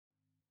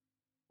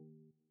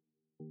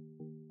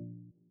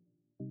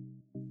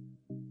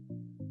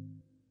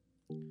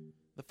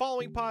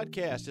following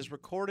podcast is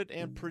recorded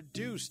and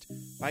produced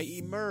by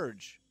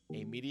Emerge,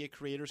 a media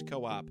creators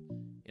co-op,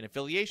 in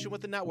affiliation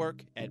with the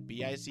network at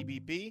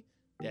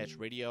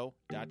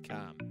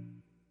bicbb-radio.com.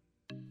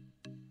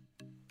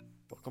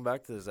 Welcome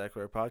back to the Zach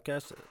Ware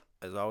Podcast.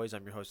 As always,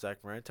 I'm your host, Zach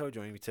Maranto.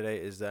 Joining me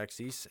today is Zach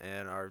Cease,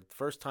 and our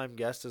first-time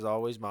guest, as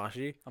always,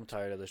 Mashi. I'm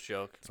tired of this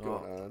joke. What's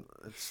going on?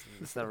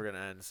 It's never going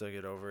to end, so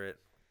get over it.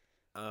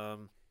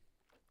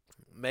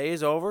 May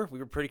is over. We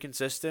were pretty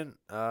consistent.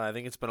 I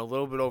think it's been a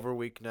little bit over a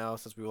week now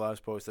since we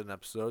last posted an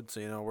episode,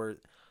 so, we're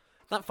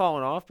not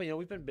falling off, but,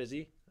 we've been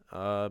busy.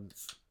 But,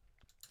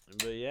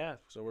 yeah,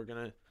 so we're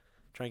going to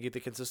try and get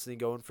the consistency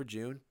going for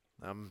June.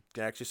 I'm going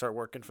to actually start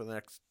working for the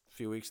next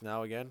few weeks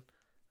now again,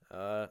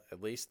 at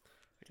least.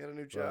 I got a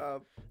new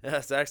job. Yeah,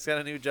 Zach's got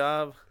a new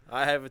job.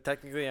 I have it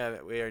technically. We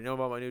already know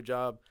about my new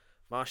job.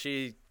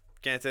 Mashi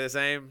can't say the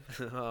same.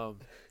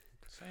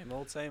 Same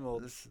old.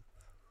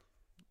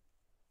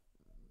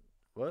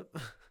 What?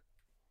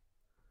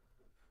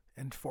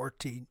 In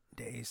 14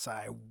 days,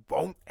 I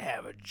won't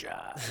have a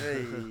job.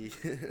 Hey.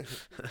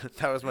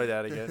 That was my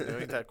dad again,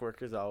 doing tech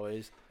work as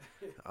always.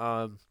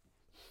 But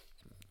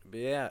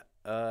yeah,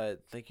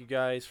 thank you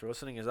guys for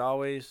listening as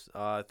always.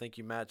 Thank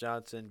you, Matt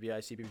Johnson,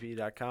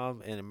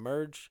 bicpp.com, and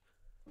Emerge,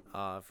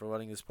 for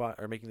letting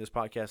making this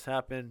podcast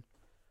happen.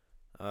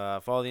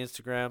 Follow the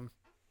Instagram.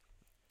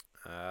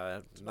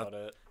 That's about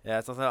it. Yeah,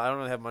 it's nothing. I don't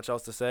really have much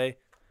else to say.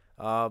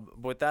 But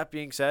with that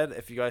being said,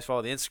 if you guys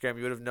follow the Instagram,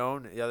 you would have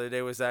known the other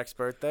day was Zach's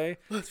birthday.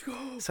 Let's go.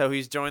 So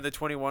he's joined the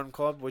 21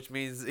 Club, which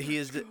means he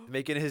is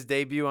making his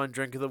debut on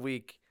Drink of the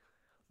Week.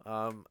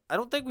 I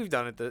don't think we've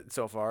done it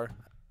so far.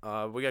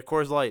 We got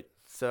Coors Light,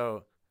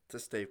 so It's a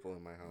staple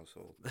in my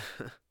household.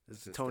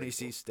 it's a Tony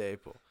C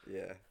staple.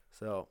 Yeah.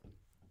 So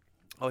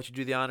I'll let you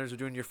do the honors of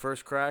doing your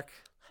first crack.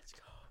 Let's go.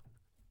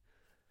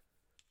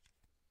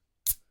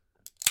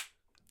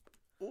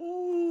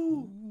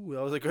 Ooh,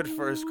 that was a good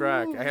first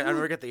crack. I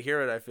never get to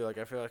hear it. I feel like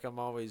I'm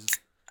always.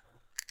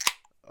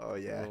 Oh,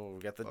 yeah. Oh,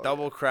 we got the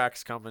double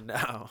cracks coming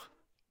now.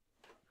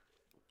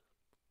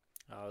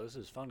 Oh, this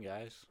is fun,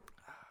 guys.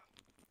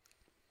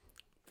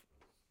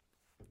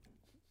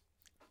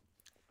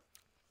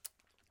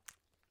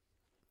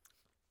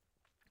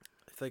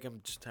 I think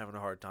I'm just having a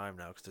hard time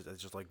now because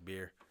it's just like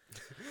beer.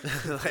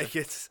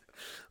 It's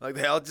like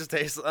they all just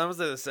taste. I don't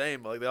say the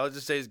same, but like they all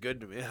just taste good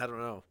to me. I don't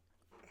know.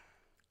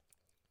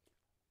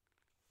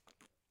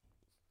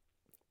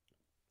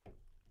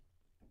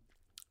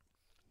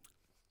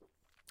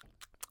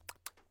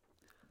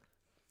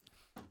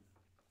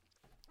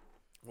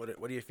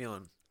 What are you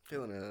feeling?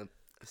 Feeling a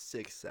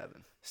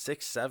 6-7.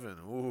 6-7.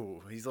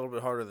 Ooh, he's a little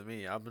bit harder than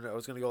me. I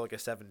was gonna go like a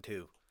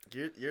 7-2.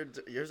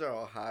 Yours are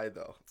all high,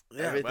 though.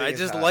 Yeah, Everything but I is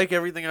just high. like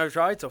everything I've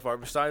tried so far.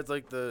 Besides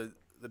like the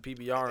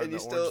PBR and you the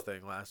still- orange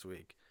thing last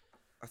week.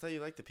 I thought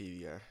you liked the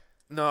PBR.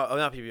 No,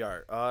 not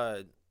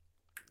PBR.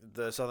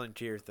 The Southern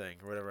Tier thing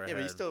or whatever. I Yeah, but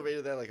you had. still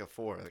rated that like a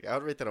 4. Like, I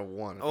would rate that a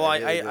 1. if Oh, I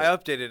really did.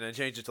 updated it and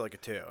changed it to like a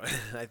 2,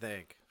 I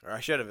think. Or I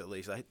should have at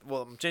least.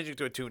 I'm changing it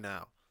to a 2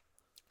 now.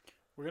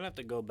 We're going to have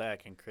to go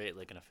back and create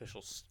like an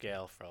official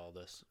scale for all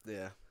this.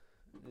 Yeah.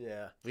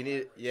 Yeah. We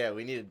need Yeah, drink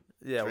we need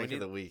of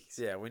the week.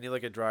 Yeah, we need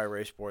like a dry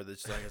erase board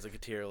that's like has like a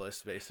tier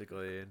list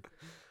basically, and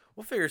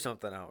we'll figure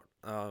something out.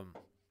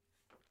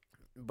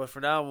 But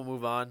for now we'll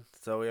move on.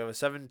 So we have a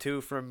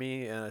 7-2 from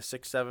me and a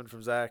 6-7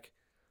 from Zach.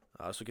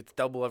 So we get the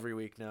double every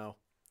week now.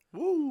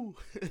 Woo!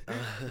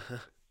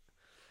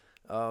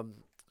 So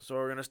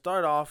we're gonna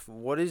start off.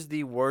 What is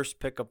the worst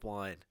pickup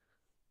line?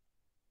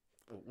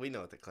 We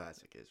know what the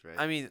classic is, right?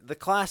 I mean, the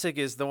classic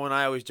is the one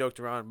I always joked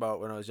around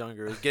about when I was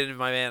younger. Is get in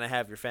my van, I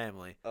have your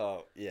family.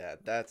 Oh, yeah,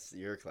 that's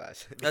your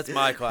classic. That's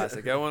my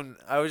classic. I would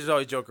just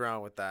always joke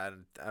around with that.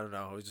 And I don't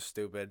know. It was just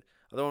stupid.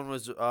 The other one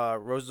was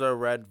roses are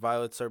red,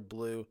 violets are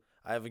blue.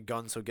 I have a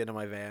gun, so get in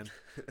my van.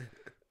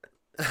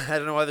 I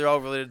don't know why they're all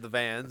related to the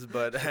vans,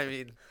 but I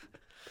mean,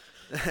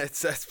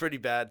 that's pretty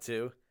bad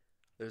too.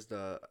 There's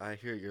I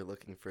hear you're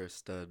looking for a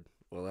stud.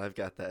 Well, I've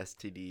got the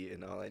STD,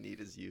 and all I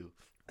need is you.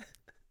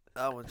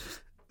 That one's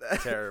just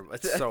terrible.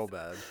 It's so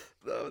bad.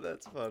 No,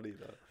 that's funny,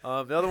 though.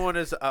 The other one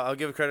is I'll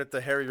give credit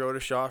to Harry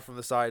Rodashaw from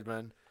the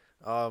Sidemen.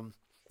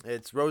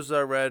 It's roses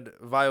are red,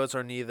 violets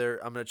are neither.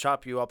 I'm gonna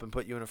chop you up and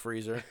put you in a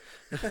freezer.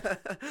 I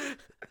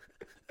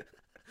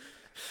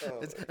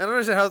don't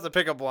understand how it's a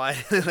pickup line.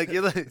 Like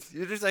you're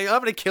just like I'm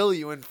gonna kill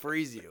you and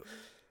freeze you.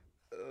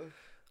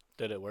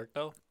 Did it work,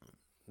 though?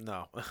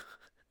 No,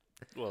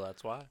 Well,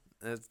 that's why.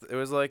 it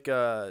was like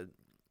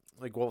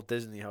Walt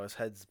Disney, how his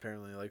head's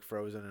apparently like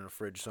frozen in a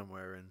fridge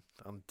somewhere and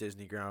on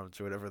Disney grounds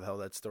or whatever the hell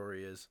that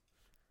story is.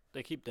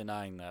 They keep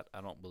denying that.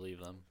 I don't believe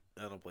them.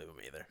 I don't believe him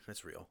either.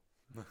 It's real.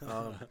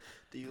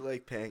 Do you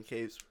like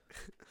pancakes?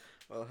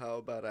 Well, how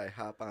about I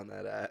hop on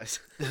that ass?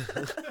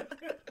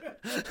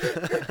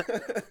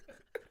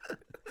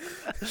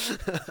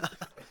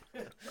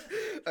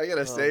 I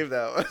gotta save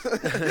that one.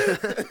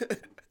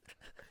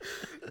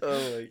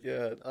 Oh my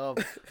god.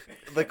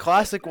 The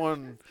classic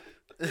one.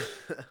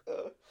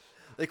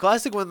 The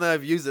classic one that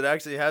I've used that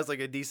actually has like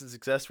a decent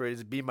success rate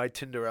is Be My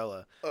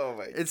Tinderella. Oh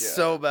my god. It's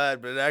so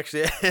bad, but it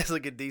actually has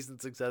like a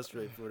decent success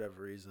rate for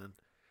whatever reason.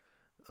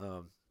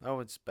 That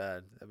one's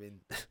bad. I mean,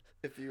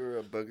 If you were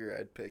a booger,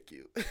 I'd pick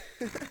you.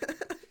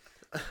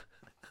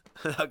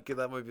 okay,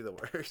 that might be the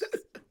worst.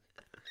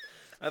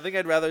 I think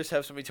I'd rather just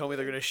have somebody tell me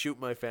they're gonna shoot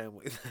my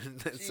family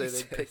than say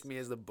they pick Jesus. me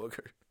as the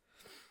booger.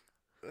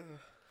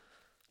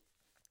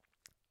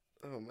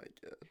 Oh my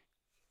god.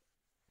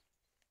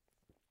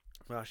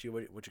 Rashi,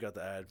 what you got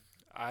to add?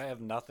 I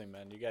have nothing,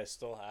 man. You guys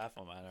stole half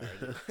of mine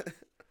already.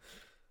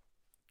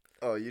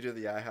 Oh, you do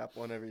the IHOP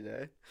one every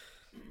day?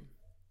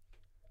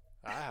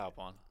 I hop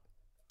on.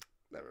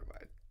 Never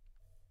mind.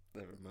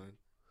 Never mind.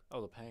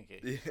 Oh, the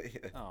pancake.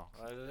 Yeah. Oh,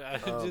 I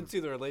didn't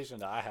see the relation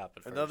to IHOP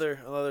at first. Another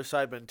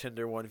Sidemen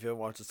Tinder one. If you haven't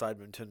watched the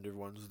Sidemen Tinder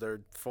ones,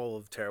 they're full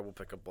of terrible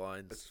pickup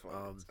lines. It's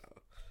fun.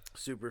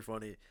 Super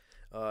funny.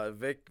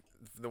 Vic,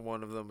 the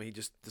one of them, he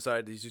just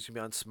decided he's just gonna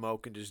be on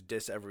smoke and just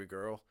diss every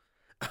girl.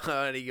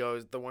 And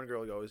the one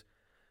girl goes,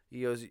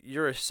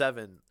 you're a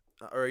 7,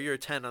 or you're a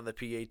 10 on the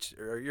pH,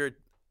 or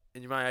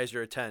in my eyes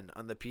you're a 10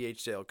 on the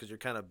pH scale because you're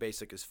kind of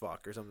basic as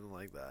fuck or something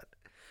like that.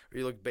 Or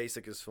you look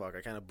basic as fuck.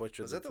 I kind of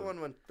butchered. Was that the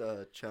one when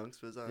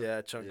Chunks was on?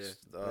 Yeah, Chunks.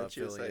 Yeah. And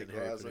she was Billy like, and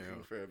Harry I was Panero.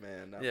 looking for a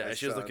man. Not Yeah, my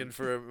she was son." looking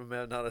for a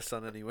man, not a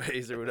son,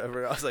 anyways, or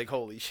whatever. I was like,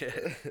 holy shit.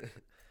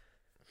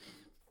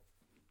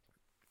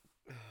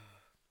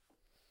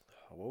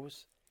 What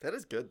was? That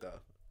is good though.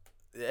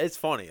 It's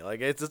funny. Like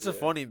it's a Yeah.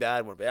 funny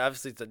bad one, but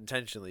obviously it's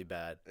intentionally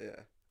bad.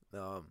 Yeah.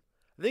 I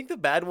think the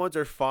bad ones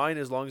are fine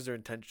as long as they're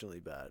intentionally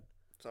bad.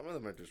 Some of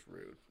them are just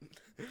rude.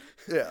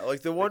 Yeah,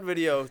 like the one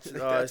video. Like,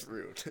 that's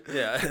rude.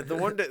 Yeah, the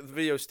one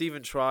video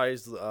Steven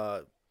tries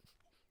was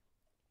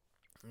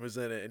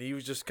in it, and he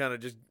was just kind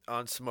of just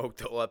on smoke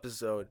the whole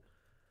episode.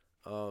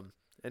 And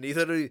he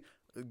literally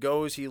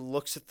goes, he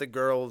looks at the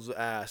girl's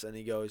ass, and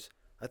he goes,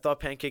 "I thought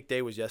Pancake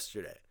Day was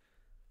yesterday."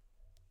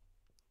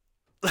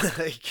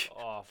 Like,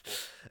 Awful.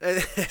 and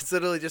it's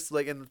literally just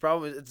like, and the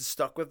problem is it's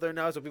stuck with her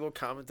now, so people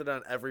commented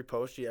on every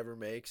post she ever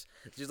makes.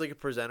 She's like a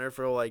presenter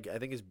for like, I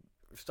think it's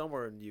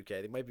somewhere in the UK.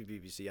 It might be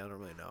BBC. I don't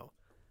really know.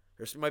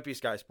 Or it might be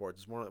Sky Sports.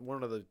 It's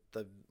one of the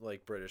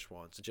like British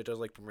ones, and she does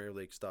like Premier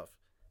League stuff.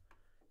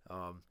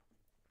 Yeah.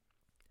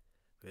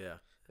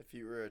 If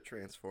you were a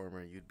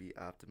Transformer, you'd be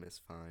Optimus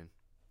Fine.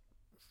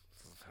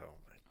 Oh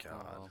my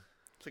god. Oh.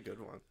 It's a good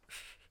one.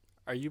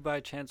 Are you by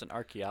chance an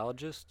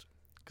archaeologist?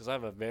 Because I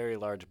have a very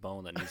large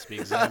bone that needs to be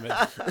examined.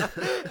 Oh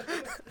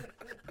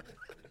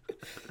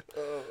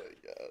my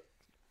god.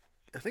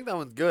 I think that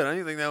one's good. I don't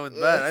even think that one's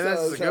bad. I think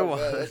that's a good one.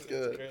 That's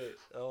good. Great.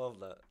 I love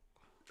that.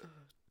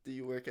 Do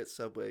you work at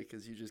Subway?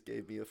 Because you just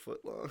gave me a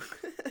foot long.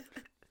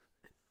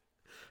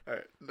 All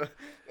right, no,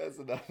 that's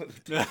enough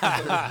of the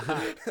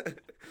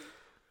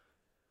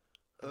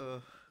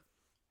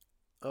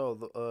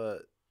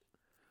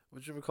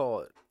What should we call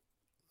it?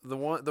 The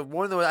one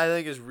that I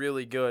think is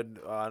really good.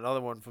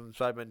 Another one from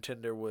Sidemen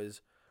Tinder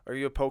was, "Are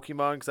you a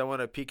Pokemon? Because I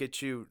want a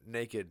Pikachu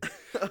naked."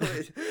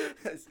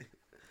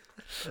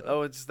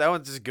 That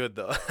one's just good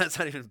though. That's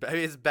not even bad. I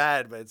mean, it's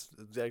bad, but it's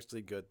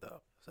actually good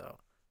though. So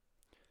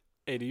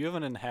Hey, do you have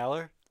an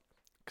inhaler?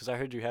 Because I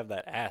heard you have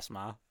that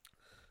asthma.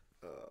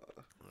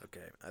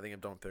 okay, I think I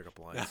don't pick up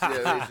lines.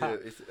 Yeah,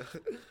 me too.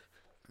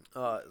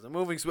 So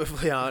moving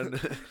swiftly on,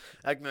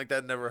 acting like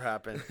that never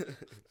happened.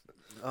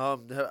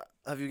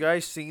 Have you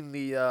guys seen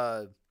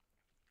the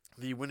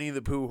Winnie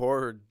the Pooh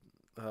horror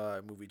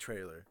movie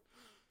trailer?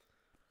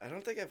 I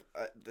don't think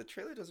the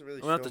trailer doesn't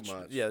really Well, show not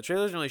much. Yeah, the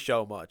trailer doesn't really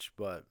show much,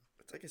 but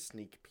It's like a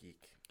sneak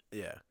peek.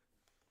 yeah.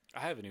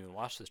 I haven't even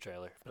watched this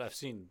trailer, but I've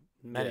seen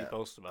many Yeah.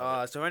 posts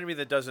about it. So anybody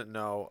that doesn't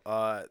know,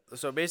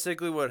 so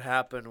basically what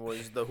happened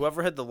was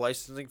whoever had the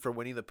licensing for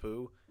Winnie the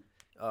Pooh,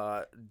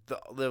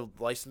 the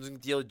licensing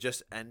deal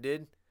just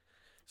ended.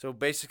 So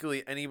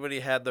basically anybody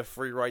had the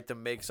free right to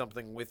make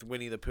something with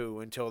Winnie the Pooh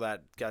until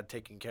that got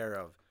taken care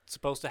of. It's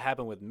supposed to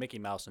happen with Mickey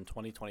Mouse in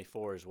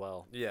 2024 as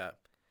well. Yeah.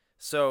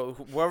 So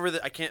whoever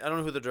I don't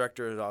know who the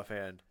director is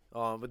offhand.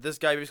 But this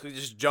guy basically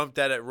just jumped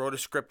at it, wrote a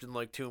script in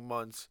like 2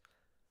 months,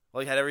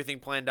 like had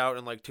everything planned out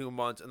in like 2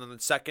 months, and then the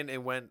second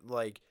it went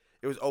like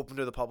it was open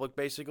to the public,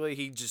 basically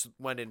he just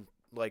went and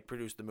like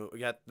produced the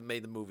movie,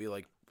 made the movie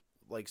like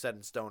set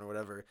in stone or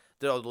whatever,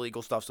 did all the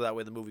legal stuff so that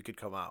way the movie could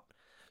come out.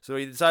 So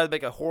he decided to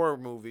make a horror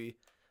movie,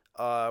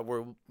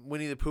 where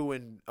Winnie the Pooh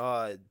and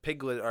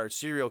Piglet are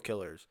serial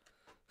killers,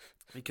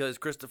 because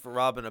Christopher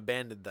Robin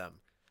abandoned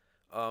them.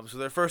 So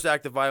their first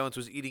act of violence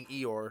was eating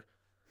Eeyore,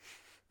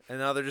 and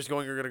now they're just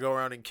going go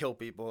around and kill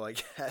people, I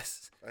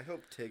guess. I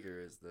hope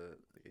Tigger is the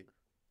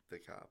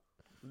cop.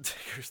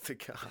 Tigger's the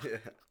cop.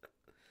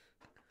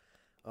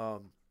 Yeah.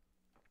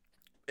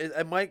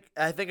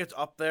 I think it's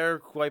up there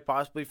quite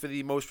possibly for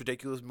the most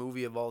ridiculous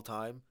movie of all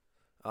time.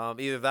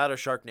 Either that or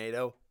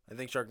Sharknado. I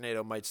think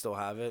Sharknado might still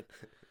have it.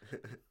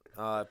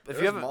 If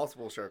you haven't,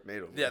 multiple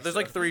Sharknado movies. yeah, there's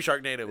like 3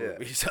 Sharknado Yeah.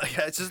 movies.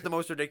 Yeah, it's just the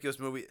most ridiculous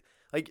movie.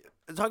 Like,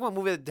 talking about a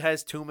movie that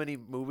has too many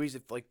movies,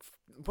 if like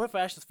put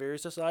Fast and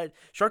Furious aside,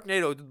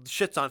 Sharknado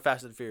shits on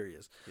Fast and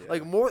Furious. Yeah.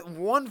 Like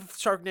one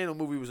Sharknado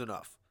movie was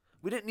enough.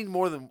 We didn't need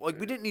more than we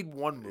didn't need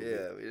one movie.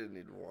 Yeah, we didn't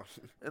need one.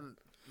 And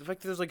the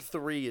fact that there's like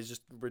 3 is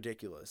just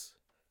ridiculous.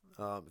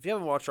 If you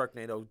haven't watched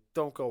Sharknado,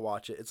 don't go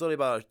watch it. It's literally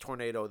about a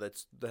tornado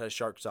that has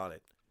sharks on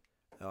it.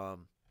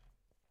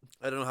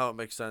 I don't know how it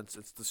makes sense.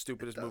 It's the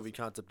stupidest movie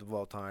concept of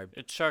all time.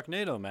 It's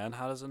Sharknado, man.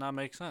 How does it not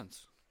make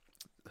sense?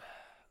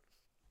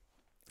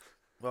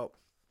 Well,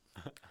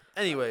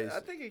 anyways, I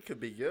think it could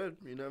be good.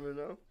 You never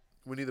know.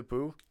 Winnie the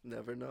Pooh.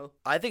 Never know.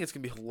 I think it's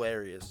gonna be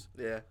hilarious.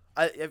 Yeah.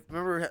 I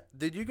remember.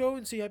 Did you go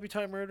and see Happy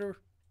Time Murder?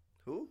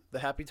 Who? The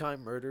Happy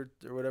Time Murdered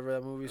or whatever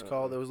that movie's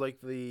called. It was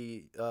like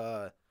the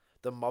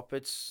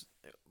Muppets.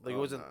 Like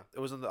it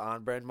wasn't the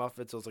on-brand Muppets.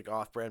 It was like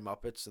off-brand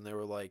Muppets, and they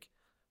were like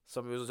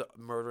somebody was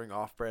murdering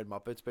off-brand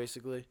Muppets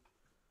basically.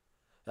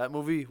 That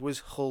movie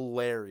was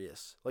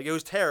hilarious. Like it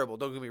was terrible.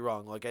 Don't get me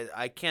wrong. Like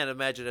I can't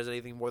imagine it as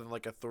anything more than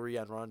like a 3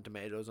 on Rotten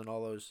Tomatoes and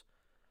all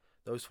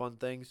those fun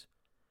things.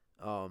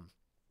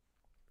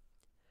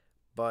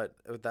 But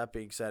with that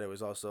being said, it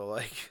was also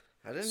like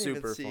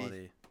super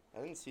funny.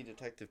 I didn't see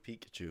Detective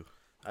Pikachu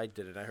I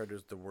didn't. I heard it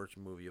was the worst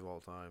movie of all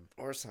time.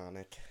 or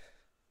Sonic.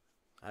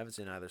 I haven't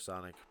seen either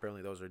Sonic.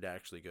 Apparently, those are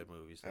actually good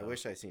movies. I though.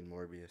 wish I seen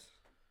Morbius.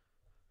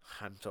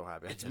 I'm so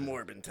happy. I It's didn't.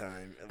 Morbin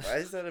time. Why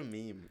is that a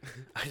meme?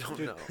 I don't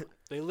Dude, know.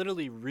 They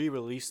literally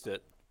re-released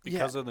it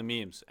because of the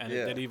memes, and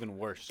Yeah. it did even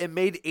worse. It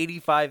made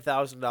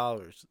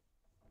 $85,000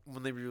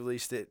 when they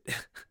released it.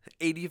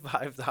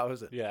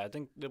 85,000. Yeah, I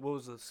think what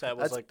was the set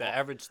was That's like the aw-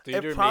 average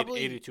theater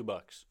probably- made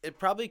 $82. It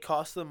probably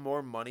cost them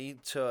more money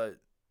to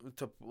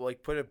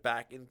like put it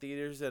back in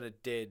theaters than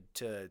it did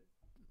to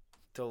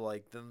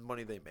like the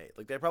money they made.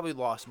 Like they probably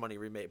lost money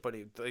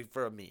putting like,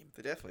 for a meme.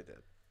 They definitely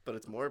did. But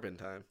it's Morbin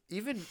time.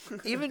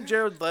 Even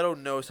Jared Leto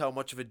knows how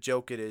much of a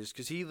joke it is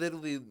because he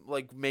literally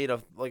like made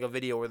a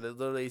video where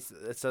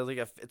it says like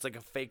it's like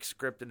a fake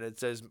script and it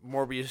says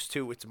Morbius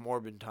 2. It's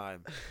Morbin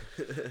time.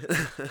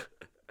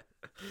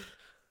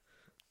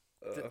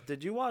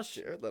 Did you watch?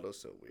 Jared Leto's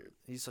so weird.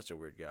 He's such a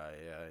weird guy.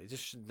 Yeah, he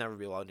just should never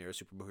be allowed near a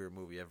superhero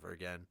movie ever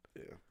again.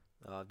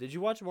 Yeah. Did you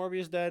watch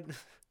Morbius Dead?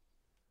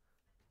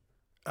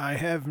 I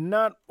have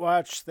not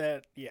watched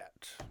that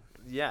yet.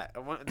 Yeah.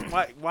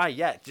 Why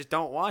yet? Just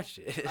don't watch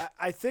it.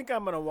 I think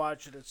I'm going to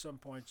watch it at some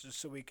point just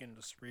so we can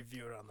just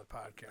review it on the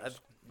podcast.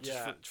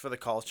 Just for the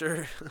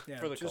culture. Yeah,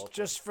 for the culture.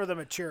 just for the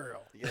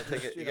material. You gotta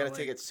take it. You know, gotta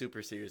take like- it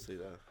super seriously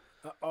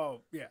though.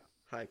 Oh, yeah.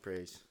 High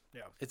praise.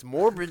 It's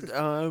Morbid.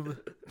 I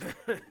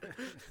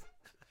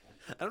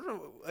don't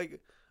know. Like,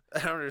 I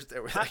don't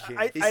understand. What that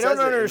I He don't says it in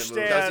the movie. Does he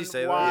understand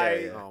say that? why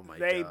Yeah, yeah. Oh my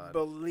they God.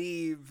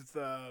 believe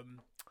the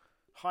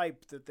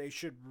hype that they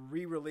should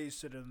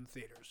re-release it in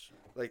theaters.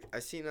 Like I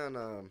seen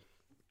on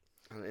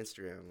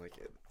Instagram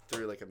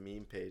through like a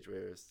meme page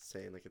where it's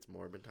saying like it's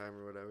Morbin time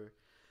or whatever,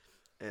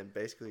 and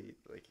basically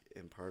like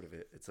in part of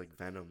it it's like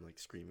Venom like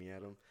screaming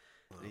at him,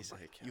 and he's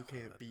like you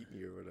can't beat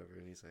me or whatever,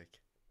 and he's like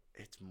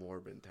it's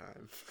Morbin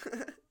time,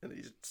 and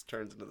he just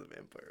turns into the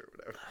vampire or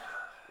whatever.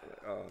 Like,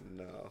 oh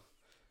no.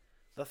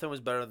 Nothing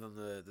was better than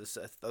the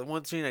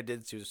one scene I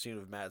did see was a scene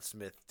of Matt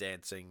Smith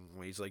dancing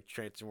when he's like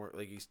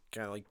like he's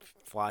kind of like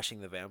flashing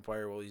the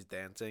vampire while he's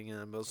dancing,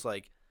 and I'm just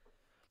like,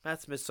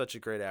 Matt Smith's such a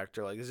great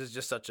actor. Like this is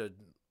just such a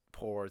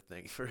poor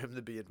thing for him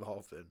to be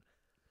involved in.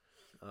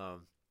 I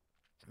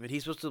mean,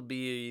 he's supposed to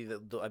be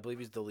I believe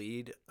he's the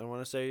lead. I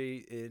want to say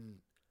in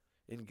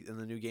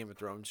the new Game of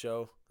Thrones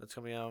show that's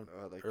coming out,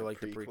 or like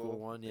the prequel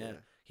one. Yeah.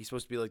 He's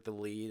supposed to be like the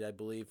lead, I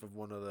believe, of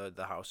one of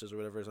the houses or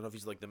whatever. I don't know if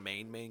he's like the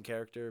main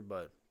character,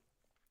 but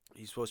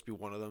he's supposed to be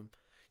one of them.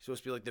 He's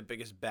supposed to be like the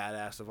biggest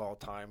badass of all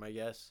time, I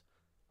guess.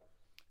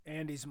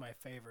 And he's my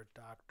favorite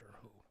Doctor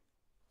Who.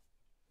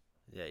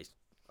 Yeah.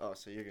 Oh,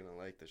 so you're gonna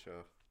like the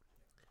show?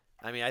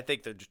 I mean, I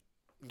think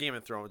Game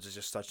of Thrones is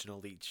just such an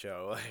elite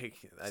show. Like,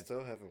 I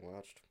still haven't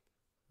watched.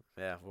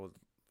 yeah. Well,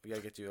 we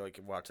gotta get you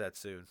watch that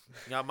soon.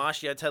 You got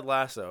Mosh, you had Ted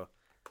Lasso.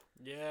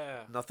 Yeah.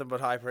 Nothing but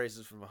high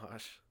praises from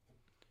Mosh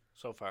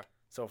So far.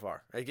 so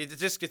far. Like, it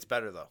just gets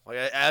better though. Like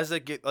as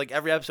it like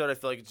every episode, I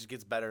feel like it just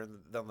gets better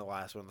than the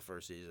last one, the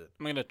first season.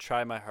 I'm going to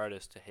try my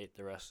hardest to hate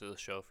the rest of the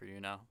show for you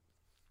now.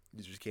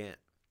 You just can't.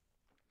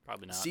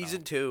 Probably not.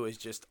 Season 2 is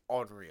just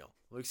unreal.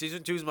 Like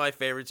season 2 is my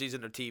favorite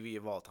season of TV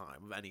of all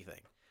time, of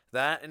anything.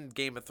 That and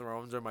Game of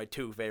Thrones are my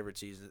 2 favorite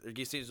seasons.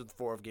 Season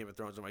 4 of Game of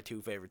Thrones are my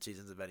 2 favorite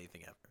seasons of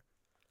anything ever.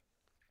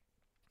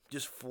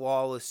 Just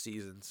flawless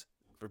seasons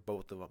for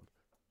both of them.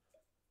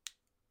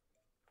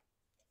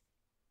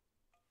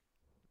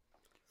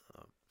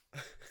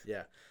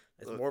 Yeah,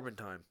 it's Look. Morbin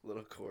time.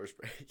 Little course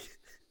break.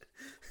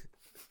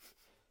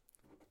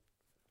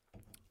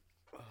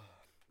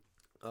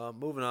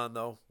 Moving on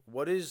though,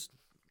 what is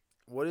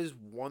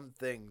one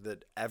thing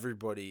that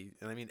everybody,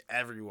 and I mean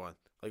everyone,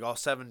 like all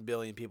 7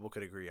 billion people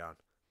could agree on?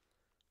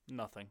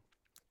 Nothing.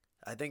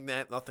 I think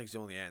that nothing's the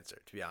only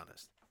answer, to be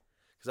honest.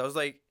 Because I was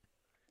like,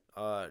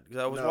 because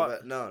I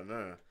was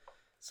No.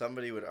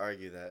 Somebody would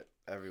argue that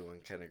everyone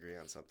can agree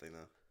on something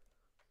though.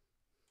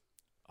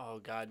 Oh,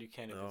 God, you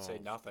can't even say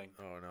No. nothing.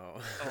 Oh no.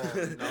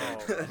 Oh, no.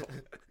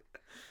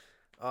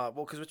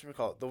 Well, because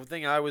the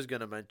thing I was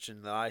gonna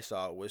mention that I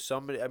saw was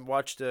somebody. I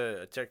watched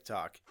a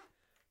TikTok.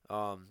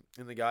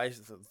 And the guy,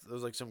 there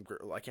was like some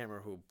girl, I can't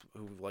remember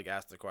who like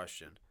asked the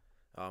question.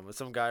 But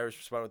some guy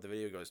responded with the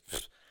video goes,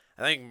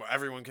 I think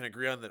everyone can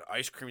agree on that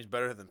ice cream is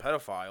better than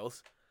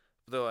pedophiles.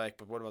 But they're like,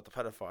 but what about the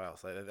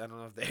pedophiles? I don't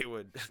know if they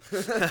would.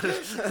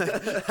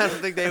 I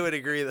don't think they would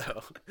agree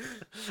though.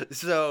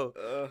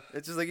 So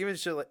it's just like even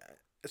shit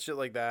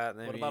like that.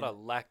 What about a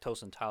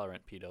lactose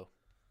intolerant pedo?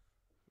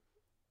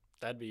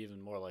 That'd be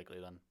even more likely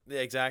then. Yeah,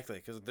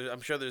 exactly. Because I'm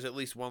sure there's at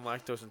least one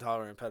lactose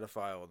intolerant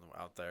pedophile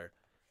out there.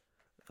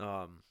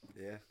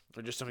 Yeah.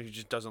 Or just somebody who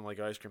just doesn't like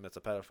ice cream that's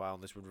a pedophile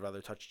and just would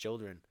rather touch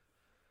children.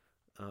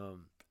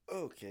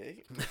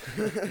 Okay.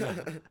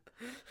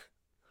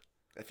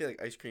 I feel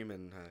like ice cream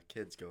and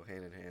kids go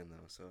hand in hand,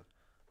 though. So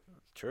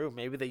True.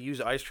 Maybe they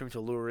use ice cream to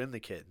lure in the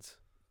kids,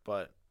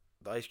 but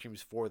the ice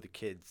cream's for the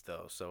kids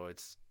though, so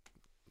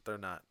they're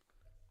not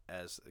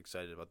as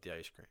excited about the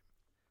ice cream.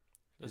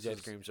 Because the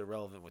ice cream's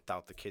irrelevant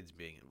without the kids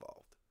being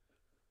involved.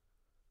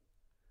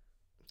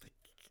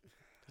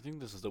 I think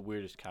this is the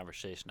weirdest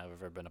conversation I've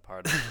ever been a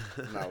part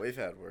of. no, we've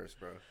had worse,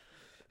 bro.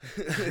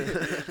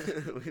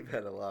 We've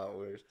had a lot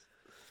worse.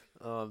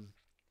 I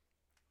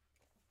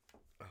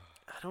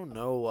don't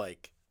know,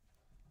 like,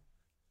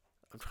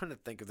 I'm trying to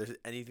think if there's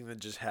anything that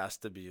just has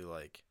to be,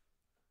 like,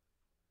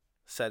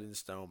 set in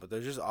stone, but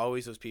there's just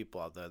always those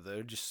people out there that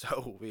are just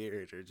so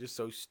weird or just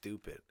so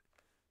stupid.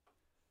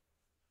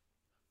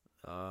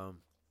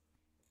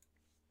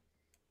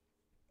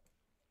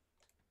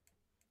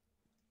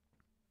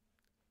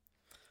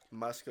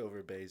 Musk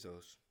over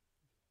Bezos.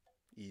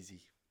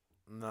 Easy.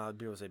 No,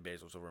 people say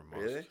Bezos over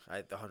Musk. Really?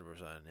 100%,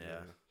 yeah.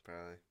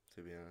 Probably,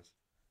 to be honest.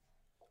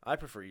 I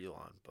prefer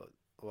Elon, but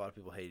a lot of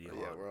people hate Elon.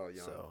 Yeah, we're all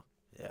young. So,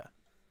 yeah.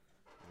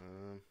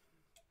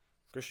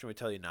 Christian would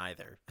tell you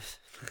neither.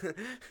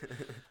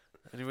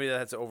 Anybody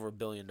that's over $1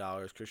 billion,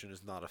 Christian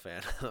is not a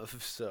fan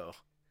of, so.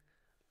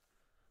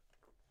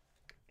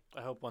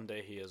 I hope one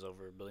day he is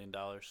over $1 billion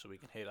so we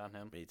can hate on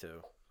him. Me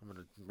too. I'm going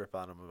to rip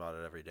on him about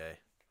it every day.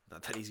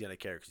 Not that he's going to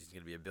care because he's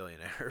going to be a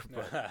billionaire,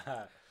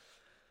 but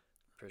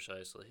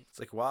Precisely. it's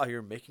like, wow,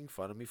 you're making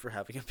fun of me for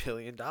having $1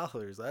 billion.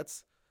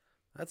 That's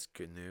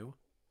good news.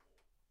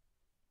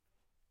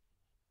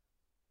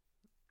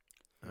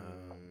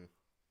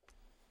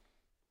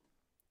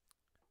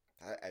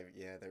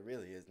 Yeah, there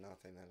really is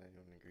nothing that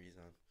anyone agrees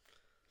on.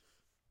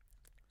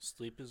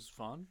 Sleep is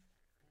fun?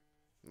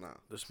 No.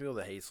 There's people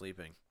that hate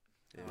sleeping.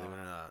 Yeah. Believe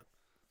it or not.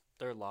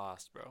 They're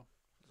lost, bro.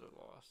 They're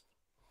lost.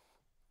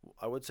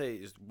 I would say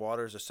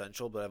water is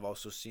essential, but I've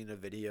also seen a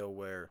video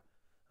where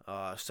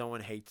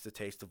someone hates the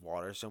taste of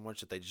water so much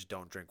that they just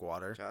don't drink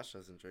water. Josh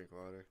doesn't drink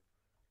water.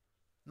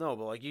 No,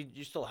 but like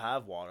you still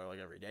have water like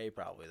every day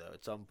probably though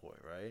at some point,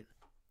 right?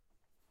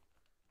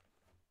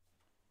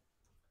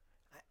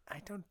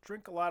 I don't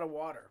drink a lot of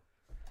water.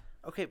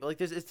 Okay, but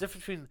like it's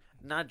different between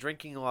not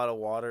drinking a lot of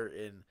water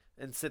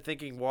and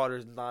thinking water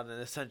is not an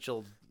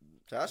essential.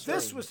 Josh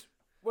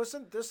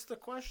Wasn't this the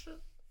question?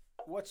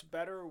 What's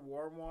better,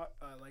 warm water,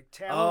 like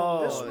tap?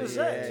 Oh, this was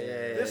yeah, it.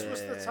 yeah, This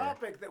was the yeah.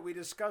 topic that we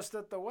discussed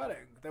at the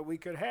wedding that we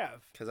could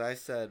have. Because I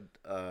said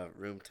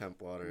room temp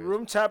water.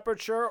 Room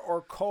temperature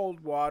or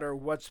cold water,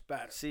 what's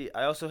better? See,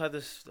 I also had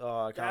this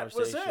conversation.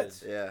 That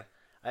was it. Yeah.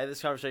 I had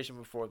this conversation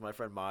before with my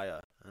friend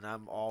Maya, and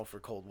I'm all for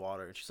cold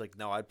water, and she's like,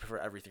 "No, I prefer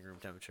everything room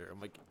temperature." I'm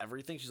like,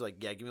 "Everything?" She's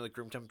like, "Yeah, give me like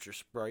room temperature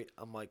Sprite."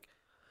 I'm like,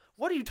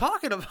 "What are you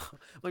talking about?"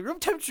 I'm like,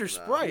 room temperature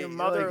Sprite. Your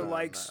mother Nah,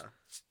 likes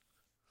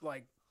nah.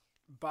 like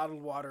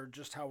bottled water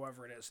just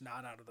however it is,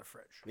 not out of the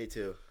fridge. Me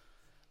too.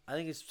 I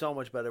think it's so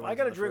much better. If when I it's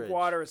gotta in the drink fridge.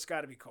 water, it's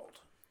got to be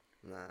cold.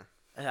 Nah.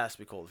 It has to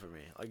be cold for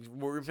me. Like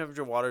room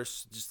temperature water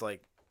is just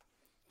like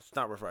it's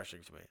not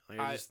refreshing to me.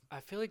 Like I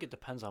feel like it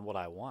depends on what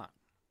I want.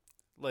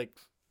 Like,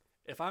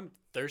 if I'm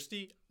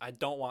thirsty, I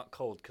don't want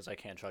cold because I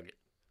can't chug it.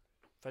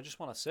 If I just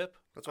want to sip,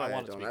 That's why I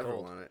want it to don't be ever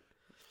cold. want it.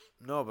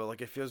 no, but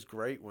like it feels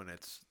great when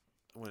it's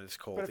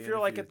cold. But if even you're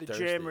like at the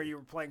thirsty. gym or you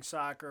were playing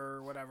soccer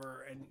or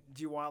whatever, and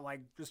do you want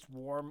like just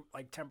warm,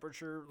 like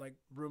temperature, like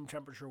room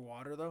temperature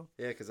water though?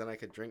 Yeah, because then I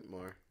could drink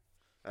more.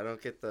 I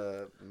don't get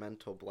the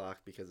mental block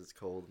because it's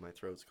cold. My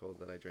throat's cold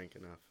that I drink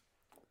enough.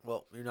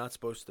 Well, you're not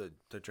supposed to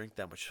drink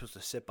that much. You're supposed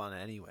to sip on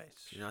it anyways.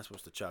 You're not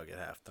supposed to chug at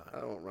halftime.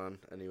 I don't run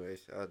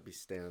anyways. I'd be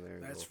standing there.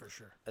 And That's go. for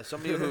sure. As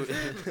somebody who,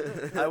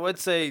 I would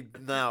say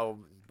no,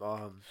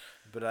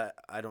 but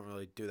I don't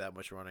really do that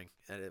much running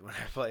when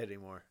I play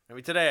anymore. I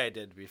mean, today I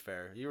did. To be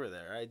fair, you were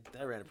there.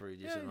 I ran a pretty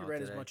Yeah, decent you amount ran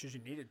today. as much as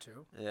you needed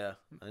to. Yeah,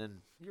 and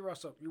You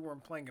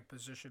weren't playing a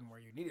position where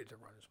you needed to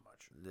run as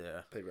much.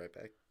 yeah, Played right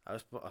back. I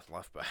was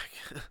left back.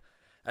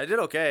 I did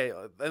okay.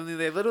 I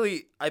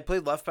mean, I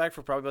played left back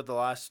for probably about the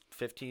last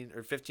 15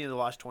 of the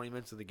last 20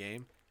 minutes of the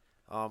game.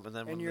 And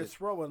then when And your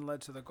throw-in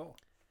led to the goal.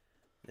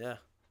 yeah,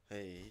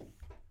 Hey.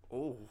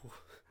 Oh.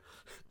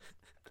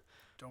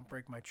 Don't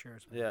break my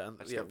chairs. Man. yeah, and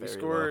That's yeah, got we very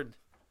scored.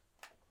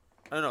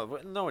 I don't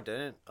know. No, it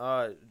didn't.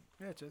 Yeah,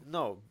 it's it.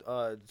 No,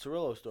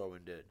 Cirillo's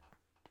throw-in did.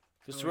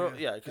 Because Oh,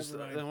 yeah, because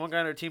Never mind. one guy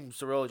on our team,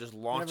 Cirillo, just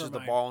launches Never the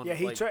mind. ball. And, Yeah,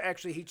 he like, took.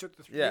 Actually, he took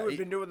the. Yeah, you had he-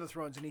 been doing the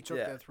throws, and he took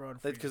yeah, that throw in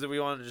for you. because we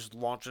wanted to just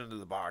launch it into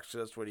the box. So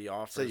that's what he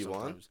offered. So you won?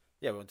 sometimes.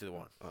 Yeah, we went to the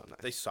one. Oh, nice.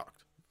 They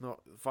sucked. No,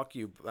 fuck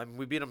you. I mean,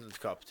 we beat them in the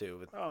cup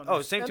too. Oh, Oh,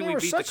 no. same And team they we were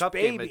beat the such cup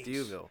game at babies.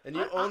 Dewville. And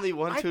you only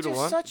won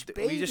 2-1. Such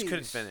babies. We just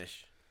couldn't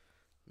finish.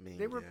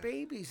 They were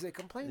babies. They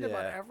complained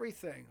about Yeah.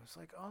 everything. It's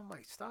like, oh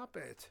my, stop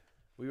it.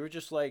 We were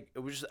just like it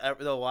was just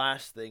the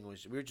last thing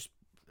was we were just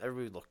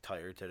everybody looked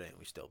tired today and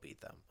we still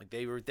beat them. Like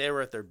they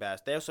were at their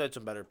best. They also had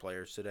some better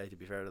players today, to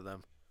be fair to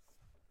them.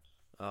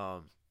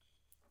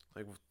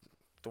 Like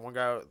the one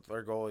guy,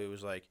 our goalie,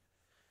 was like,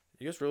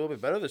 "You guys were a little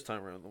bit better this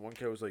time around." The one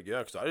kid was like, "Yeah,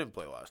 because I didn't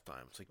play last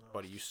time." It's like,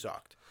 buddy, you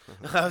sucked.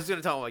 I was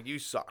gonna tell him like, "You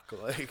suck."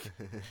 Like,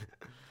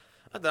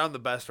 not that I'm the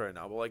best right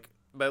now,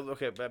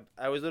 but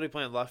I was literally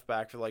playing left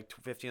back for like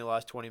 15 of the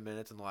last 20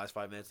 minutes. In the last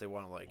 5 minutes, they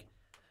wanted like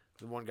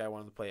the one guy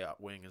wanted to play out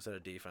wing instead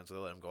of defense, so they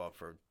let him go up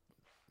for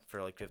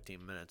like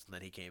 15 minutes, and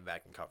then he came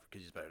back and covered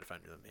because he's a better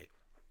defender than me.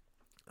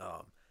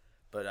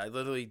 But I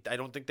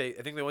think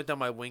they went down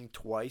my wing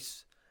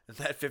twice. In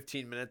that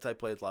 15 minutes I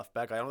played left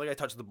back, I don't think I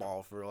touched the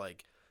ball for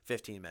like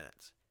 15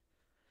 minutes.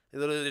 They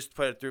literally just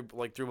put it through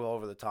the ball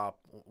over the top.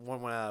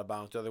 One went out of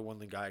bounds, the other one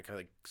the guy kind of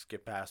like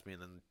skipped past me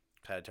and then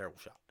had a terrible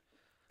shot.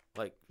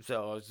 Like,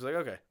 so I was just like,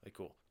 okay, like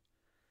cool.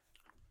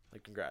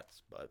 Like,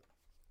 congrats, but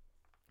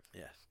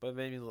yeah, but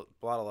maybe a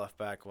lot of left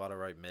back, a lot of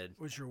right mid.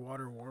 Was your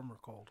water warm or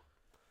cold?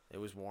 It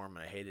was warm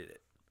and I hated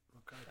it.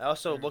 Okay. I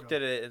also There you looked go.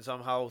 at it and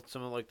somehow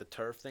some of like the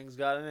turf things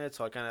got in it,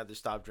 so I kind of had to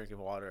stop drinking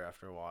water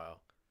after a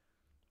while.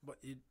 But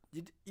you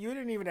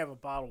didn't even have a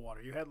bottled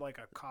water. You had like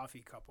a coffee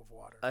cup of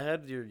water. I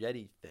had your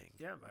Yeti thing.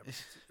 Yeah,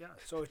 yeah.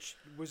 So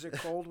was it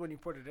cold when you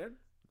put it in?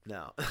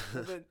 No.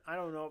 Well, then, I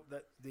don't know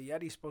that the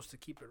Yeti's supposed to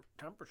keep it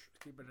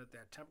at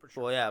that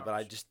temperature. Well, yeah, for but I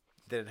hours. just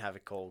didn't have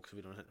it cold because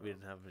we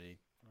didn't have any.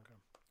 Okay.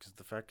 Because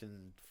the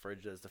fucking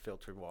fridge has the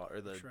filtered water,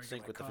 or the Sure, I get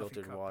sink my with the coffee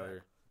filtered cup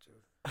water.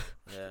 Dude,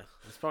 Yeah,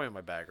 it's probably in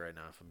my bag right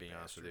now. If I'm being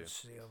honest with you.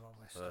 bastards steal all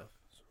my But- stuff.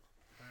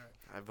 All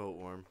right. I vote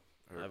warm.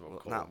 I vote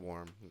cold. Not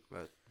warm,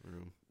 but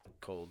room.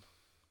 Cold.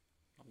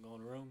 I'm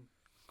going room.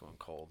 Going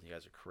cold. You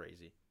guys are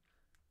crazy.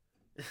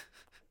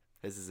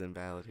 His is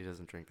invalid. He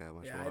doesn't drink that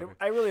much Yeah, water.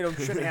 I really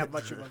shouldn't have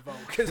much of a vote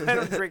because I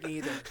don't drink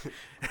either.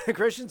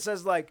 Christian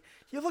says like,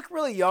 you look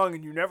really young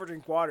and you never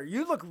drink water.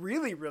 You look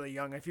really, really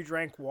young if you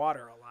drank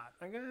water a lot.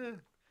 Like,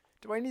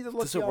 do I need to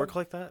look? Does it young? work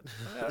like that?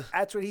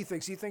 That's what he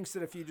thinks. He thinks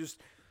that if you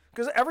just,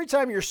 because every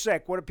time you're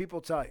sick, what do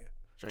people tell you?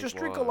 Just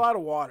drink a water. lot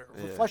of water,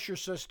 Yeah. flush your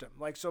system.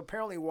 Like, so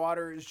apparently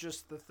water is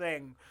just the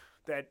thing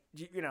that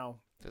you know.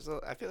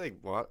 I feel like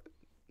what?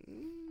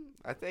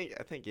 I think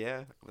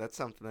yeah. That's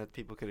something that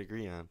people could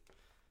agree on.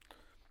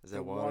 Is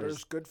that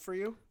water's good for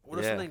you? What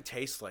if Yeah. something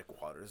tastes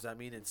like water? Does that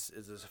mean is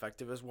as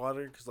effective as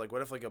water? Because like,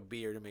 what if like a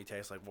beer to me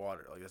tastes like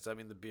water? Like, does that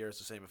mean the beer has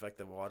the same effect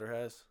that water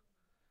has?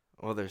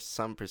 Well, there's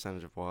some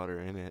percentage of water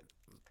in it.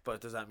 But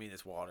does that mean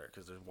it's water?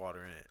 Because there's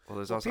water in it. Well,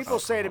 there's Well, also people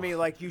say to alcohol. me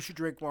like, you should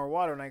drink more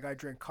water, and I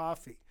drink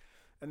coffee,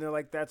 and they're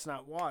like, that's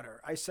not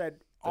water. I said,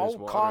 There's all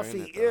water coffee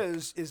in it,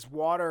 though. is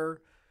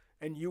water.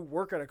 And you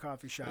work at a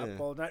coffee shop. Yeah.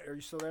 Well, are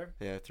you still there?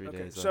 Yeah, 3 Okay,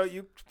 days. so left.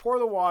 you pour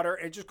the water,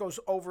 it just goes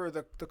over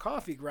the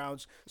coffee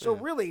grounds. So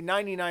Yeah. really,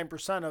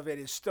 99% of it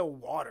is still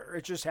water.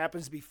 It just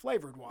happens to be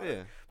flavored water.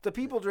 Yeah. The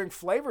people drink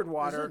flavored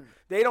water. Isn't-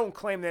 They don't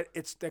claim that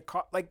it's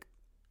like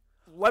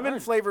lemon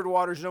flavored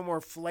water is no more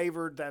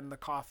flavored than the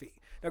coffee.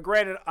 Now,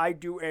 granted, I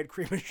do add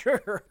cream and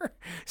sugar,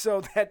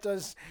 so that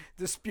does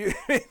dispute.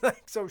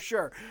 Like, so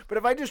sure, but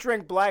if I just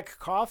drink black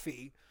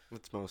coffee,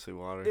 It's mostly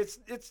water. it's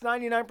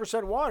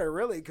 99% water,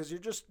 really, because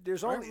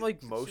there's only Aren't like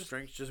it's most just-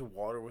 drinks just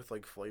water with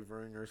like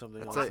flavoring or something?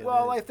 That's like it. that?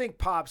 Well, I think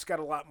pop's got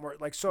a lot more,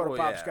 like soda Oh,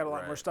 pop's yeah, got a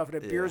lot more right. stuff in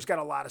it. Yeah. Beer's got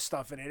a lot of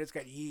stuff in it. It's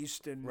got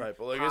yeast and Right,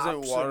 but like, hops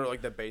isn't water and-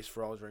 like the base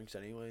for all drinks,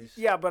 anyways?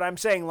 Yeah, but I'm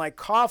saying like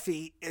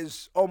coffee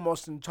is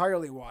almost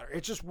entirely water.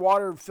 It's just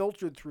water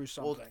filtered through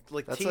Well, something.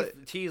 like That's tea,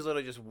 like- tea is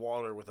literally just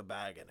water with a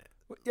bag in it.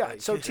 Yeah,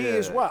 like- so tea Yeah,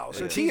 as well.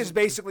 So yeah. tea is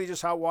basically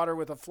just hot water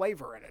with a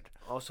flavor in it.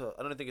 Also,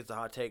 I don't think it's a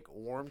hot take.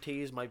 Warm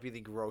teas might be the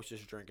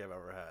grossest drink I've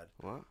ever had.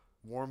 What?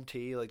 Warm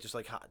tea, like just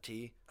like hot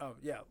tea. Oh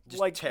yeah, Just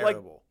like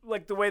terrible.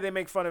 like the way they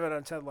make fun of it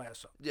on Ted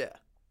Lasso. Yeah,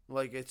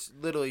 like it's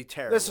literally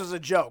terrible. This is a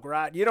joke,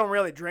 right? You don't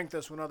really drink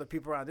this when other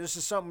people are around. This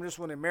is something just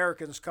when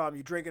Americans come,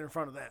 you drink it in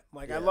front of them.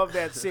 Like I Yeah. love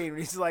that scene.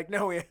 He's like,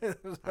 no, I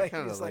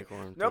kinda he's like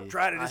warm nope, tea.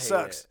 tried it. I It hate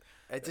sucks.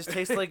 It just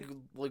tastes like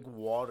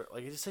water.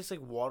 Like it just tastes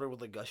like water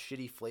with like a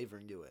shitty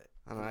flavoring to it.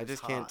 I don't know. I It's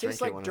just can't hot. drink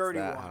Tastes it like when dirty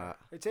it's that water. hot.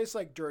 It tastes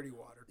like dirty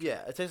water.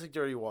 Yeah, it tastes like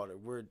dirty water.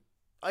 Where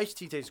iced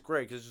tea tastes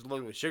great because it's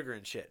loaded with sugar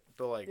and shit.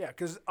 But like, Yeah,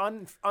 because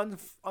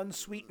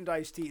unsweetened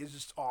iced tea is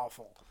just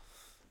awful.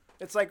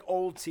 It's like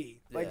old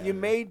tea. Like Yeah. you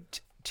made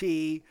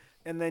tea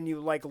and then you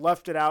like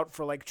left it out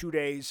for like 2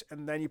 days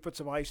and then you put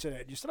some ice in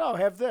it. You said, "Oh,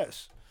 have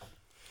this."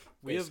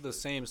 We have the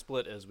same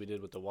split as we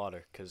did with the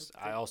water because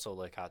I also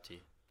like hot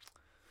tea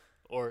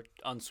or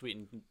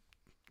unsweetened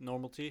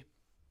normal tea.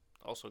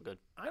 Also good.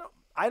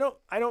 I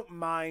don't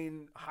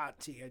mind hot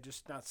tea. I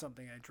just not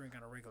something I drink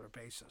on a regular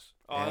basis.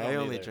 Oh, Yeah, I don't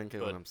only either, drink it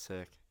but when I'm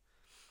sick.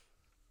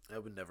 I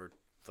would never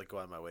like go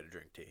out of my way to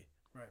drink tea.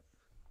 Right.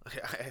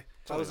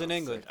 If I was in I'm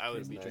England, sick. I would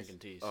It's be nice. drinking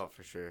teas. Oh,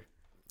 for sure.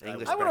 I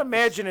English I would breakfast.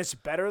 imagine it's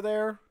better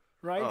there,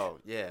 right? Oh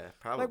yeah,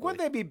 probably. like, would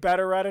they be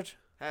better at it?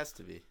 Has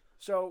to be.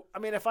 So I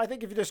mean, if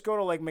you just go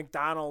to like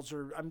McDonald's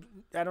or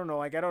I don't know,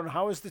 like I don't know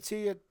how is the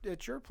tea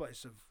at your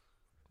place of.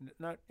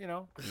 Not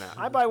Nah.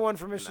 I buy one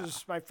for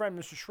my friend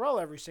Mr. Shrell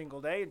every single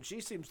day, and she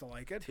seems to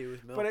like it. Tea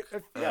with milk.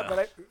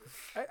 But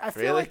I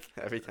feel Really? like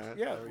Every time?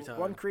 yeah, Every time.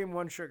 1 cream,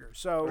 1 sugar.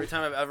 So Every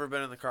time I've ever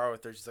been in the car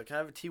with her, she's like, "Can I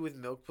have a tea with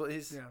milk,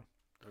 please?" yeah,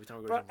 Every time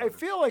I go but to I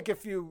feel like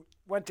if you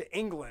went to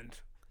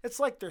England, it's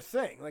like their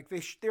thing. Like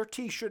their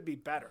tea should be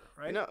better,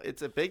 right? You know,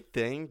 it's a big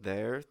thing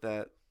there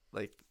that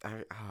like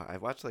I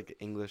watch like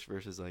English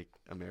versus like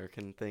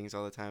American things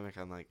all the time, like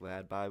on like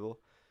Lad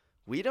Bible.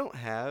 We don't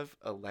have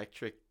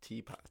electric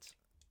teapots.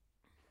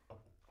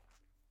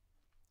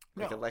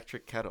 Like No.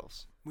 electric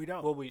kettles. We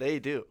don't. Well, They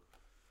do.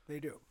 They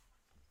do.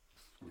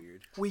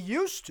 weird. We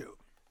used to.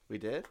 We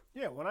did?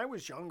 Yeah, when I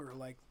was younger,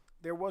 like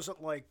there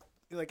wasn't like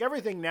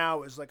everything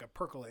now is like a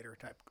percolator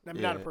type. I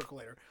mean, not a Yeah.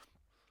 percolator.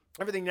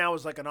 Everything now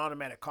is like an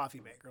automatic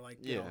coffee maker.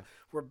 Like you Yeah.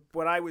 know,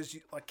 when I was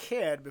a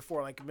kid,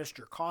 before like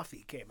Mr.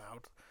 Coffee came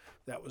out,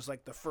 that was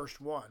like the first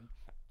one.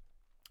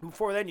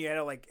 Before then, you had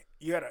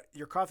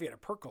your coffee had to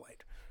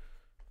percolate,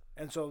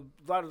 and so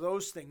a lot of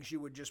those things you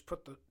would just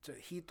put to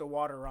heat the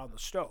water on the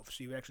stove.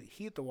 So you would actually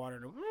heat the water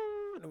and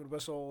it would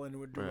whistle and it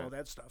would do all Right.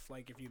 that stuff.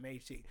 Like if you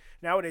made tea.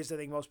 Nowadays, I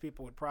think most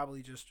people would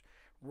probably just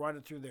run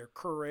it through their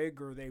Keurig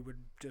or they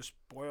would just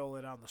boil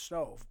it on the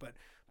stove. But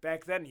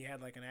back then, you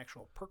had like an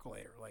actual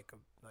percolator, like a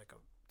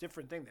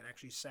different thing that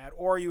actually sat,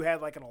 or you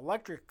had like an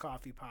electric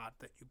coffee pot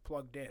that you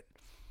plugged in.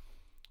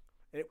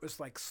 It was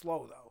like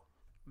slow though.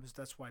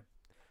 That's why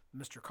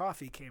Mr.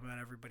 Coffee came out.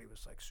 Everybody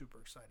was like super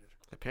excited.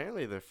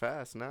 Apparently they're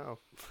fast now.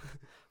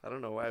 I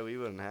don't know why we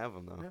wouldn't have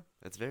them though. Yeah.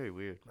 It's very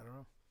weird. I don't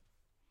know.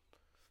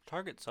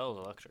 Target sells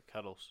electric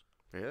kettles.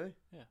 Really?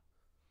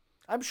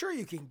 I'm sure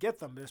you can get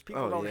them, but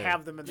people Oh, don't yeah.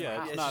 have them in their Yeah,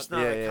 house. It's not- just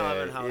not Yeah, a yeah,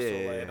 common yeah,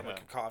 household yeah, item yeah.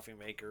 like a coffee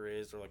maker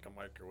is, or like a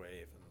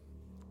microwave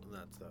and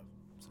that stuff.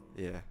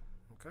 Yeah.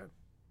 Okay.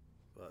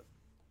 But,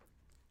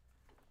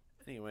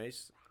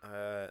 anyways,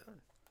 let's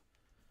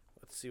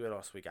see what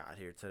else we got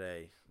here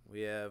today.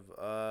 We have,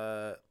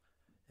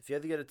 if you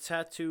had to get a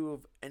tattoo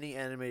of any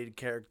animated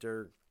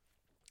character,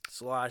 /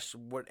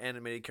 what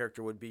animated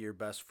character would be your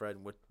best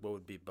friend, what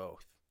would be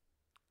both?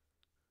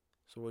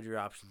 So what would your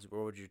options,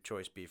 what would your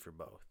choice be for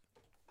both?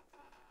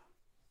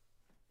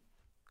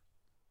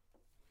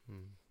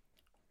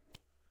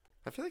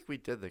 I feel like we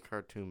did the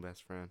cartoon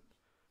best friend.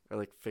 Or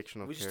like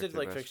fictional We just character did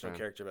like best fictional friend.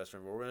 character best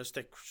friend, but we're going to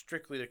stick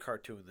strictly to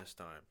cartoon this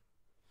time.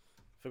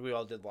 I think we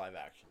all did live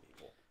action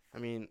people. I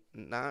mean,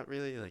 not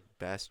really like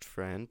best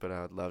friend, but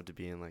I would love to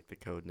be in like the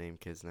Codename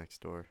Kids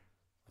Next Door.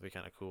 That'd be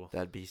kind of cool.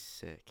 That'd be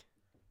sick.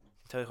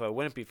 Tell you who I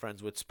wouldn't be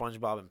friends with,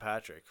 SpongeBob and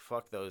Patrick.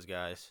 Fuck those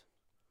guys.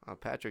 Oh,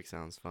 Patrick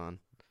sounds fun.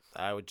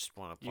 I would just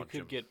want to You punch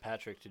could him. get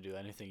Patrick to do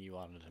anything you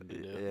wanted him to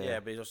do. Yeah,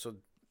 but he's also.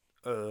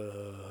 I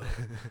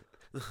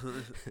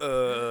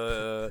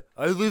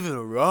live in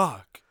a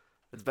rock.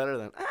 It's better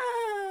than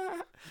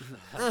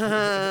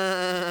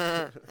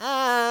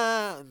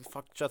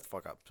Fuck, shut the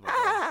fuck up.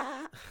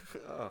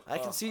 Oh, I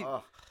can see.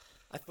 oh.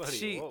 Buddy,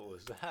 See, what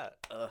was that?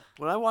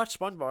 when I watch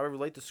SpongeBob, I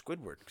relate to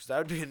Squidward because I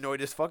would be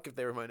annoyed as fuck if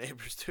they were my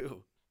neighbors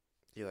too.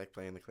 You like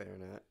playing the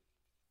clarinet?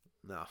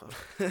 No.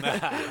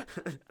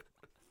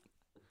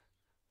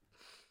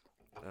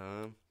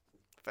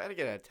 If I had to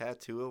get a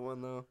tattoo of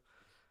one though,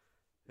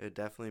 it'd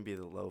definitely be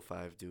the Low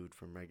 5 dude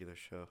from Regular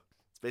Show.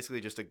 It's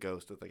basically just a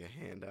ghost with like a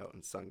hand out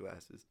and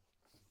sunglasses.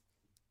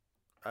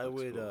 I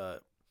Looks would. cool.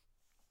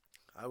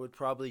 I would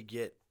probably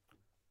get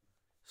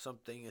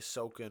something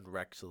Ahsoka and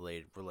Rex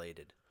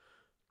related.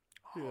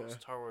 Oh, Yeah.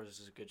 Star Wars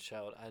is a good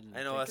shout. I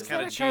I know, that's Is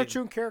kinda that a cheating.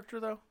 cartoon character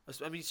though?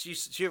 I mean,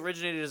 she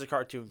originated as a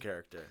cartoon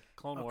character.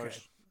 Clone Okay.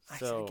 Wars.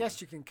 So I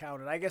guess you can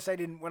count it. I guess I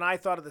didn't. When I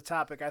thought of the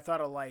topic, I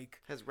thought of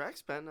like Has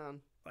Rex been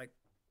on?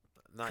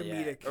 not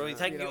comedic, yet. I mean, you know,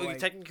 technically, like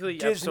technically,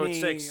 Disney.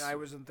 episode 6. I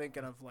wasn't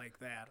thinking of like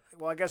that.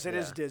 Well, I guess it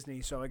is Yeah.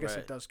 Disney, so I guess Right.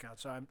 it does count.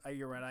 So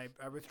you're right.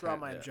 I withdraw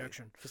my Yeah.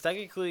 objection. Because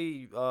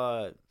technically,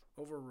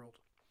 Overruled.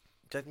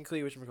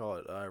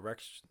 whatchamacallit,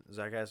 Rex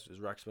Zackass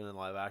is Rex been in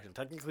live action.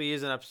 Technically,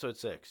 he's in episode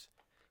 6.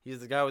 He's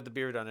the guy with the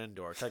beard on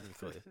Endor,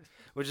 technically,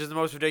 which is the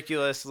most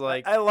ridiculous.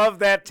 Like, I love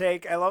that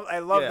take. I love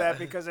Yeah. that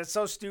because it's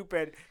so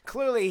stupid.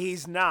 Clearly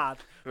he's not.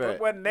 But Right.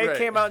 when they Right.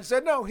 came out and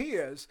said no, he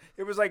is,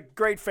 it was like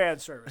great fan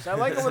service. I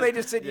like it when they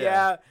just said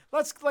Yeah.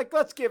 let's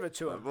give it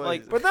to him.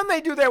 Like, But then they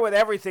do that with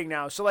everything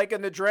now. So like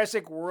in the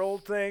Jurassic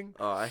World thing,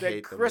 Oh, I that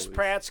hate the Chris movies.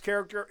 Pratt's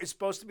character is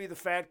supposed to be the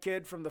fat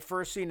kid from the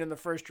first scene in the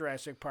first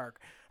Jurassic Park.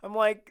 I'm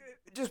like,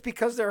 just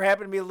because there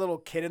happened to be a little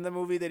kid in the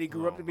movie that he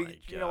grew up to be,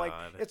 my like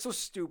God. it's so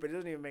stupid. It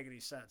doesn't even make any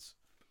sense.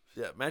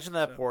 yeah, imagine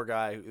that poor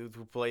guy who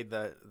played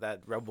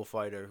that rebel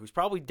fighter, who's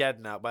probably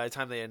dead now. By the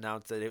time they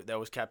announced that that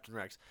was Captain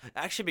Rex,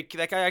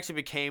 that guy actually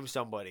became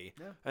somebody,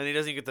 Yeah. and he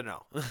doesn't get to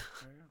know. There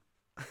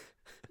you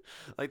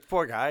Like,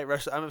 poor guy.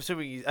 I'm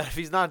assuming if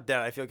he's not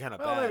dead, I feel kind of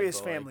go. Well, bad. maybe his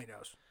but, like, family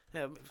knows.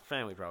 yeah,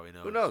 family probably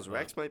knows. Who knows? but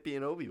Rex might be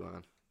an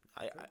Obi-Wan.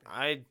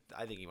 I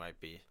think he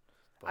might be.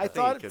 I think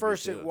thought it at could be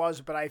first it too. was,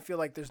 but I feel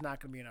like there's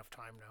not going to be enough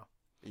time now.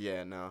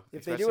 Yeah, no.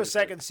 If they do a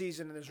second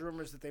season, and there's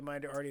rumors that they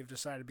might already have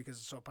decided because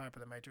it's so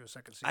popular, they might do a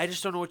second season. I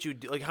just don't know what you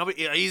do. Like, how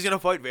many? He's gonna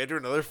fight Vader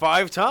another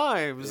 5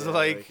 times.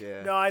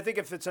 Yeah. No, I think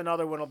if it's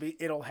another one,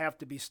 it'll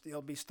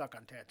be stuck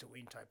on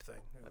Tatooine type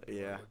thing.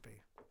 Yeah. It would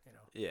be,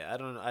 Yeah, I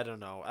don't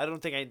know. I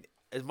don't think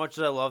as much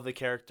as I love the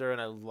character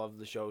and I love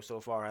the show so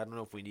far, I don't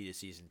know if we need a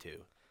season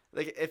 2.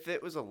 Like, if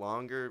it was a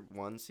longer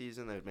one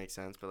season, that would make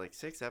sense. But, like,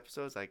 6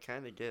 episodes, I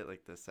kind of get,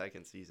 like, the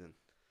second season.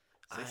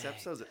 6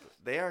 episodes,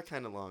 they are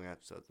kind of long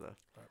episodes, though.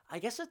 I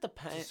guess it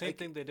depends. It's the same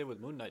thing they did with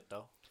Moon Knight,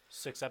 though.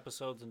 6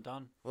 episodes and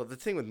done. Well, the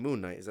thing with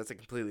Moon Knight is that's a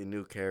completely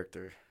new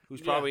character.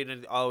 Who's probably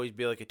going to always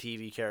be, like, a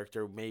TV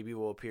character. Maybe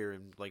will appear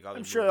in, like, other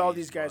I'm sure movies, all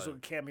these guys will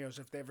cameos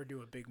if they ever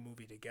do a big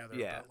movie together.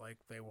 Yeah. But, like,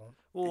 they won't.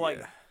 Well, Yeah.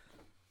 like...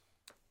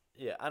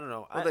 Yeah, I don't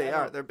know. Well, they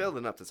are. They're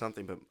building up to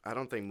something, but I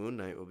don't think Moon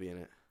Knight will be in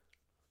it.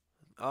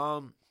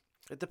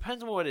 It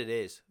depends on what it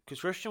is.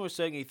 Because Christian was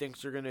saying he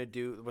thinks they're going to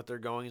do what they're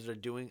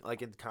doing,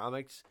 like, in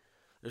comics.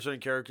 There's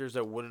certain characters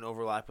that wouldn't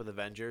overlap with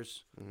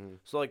Avengers. Mm-hmm.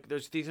 So, like,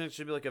 there's these things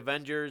should be like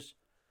Avengers.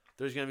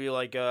 There's going to be,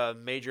 like, a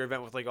major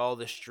event with, like, all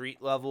the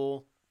street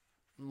level,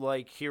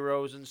 like,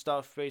 heroes and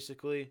stuff,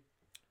 basically.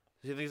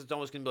 He thinks it's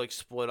almost going to be, like,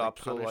 split Like up.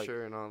 Punisher so,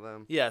 like, and all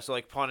them. yeah, so,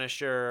 like,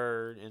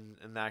 Punisher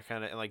and that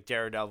kind of, and, like,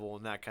 Daredevil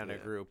and that kind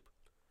of group.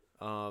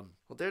 Well,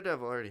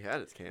 Daredevil already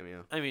had his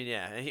cameo. I mean,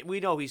 yeah, and we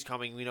know he's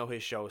coming. We know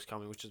his show is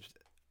coming, which is,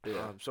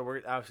 Yeah. so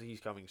we're obviously he's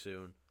coming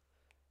soon.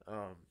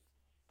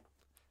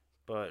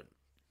 But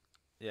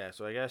yeah,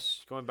 so I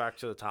guess going back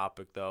to the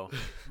topic though.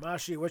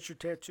 Mashi, what's your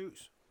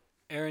tattoos?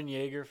 Eren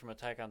Yeager from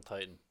Attack on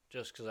Titan.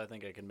 Just because I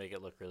think I can make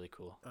it look really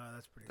cool.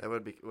 That's pretty That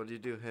would be. Would you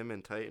do him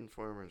in Titan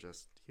form or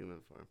just human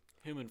form?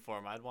 Human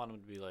form. I'd want him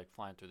to be like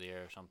flying through the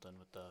air or something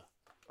with the.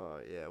 Oh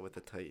yeah, with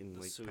the Titan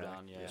The like suit pack.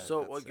 on, yeah. So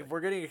that's like, sick. if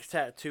we're getting a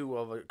tattoo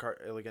of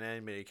like an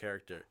animated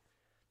character,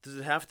 does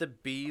it have to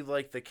be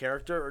like the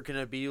character, or can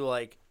it be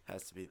like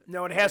has to be.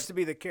 No, it has to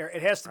be the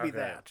It has to be Okay.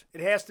 that.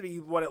 It has to be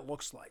what it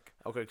looks like.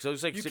 okay? Because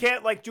it's like You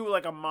can't like do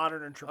like a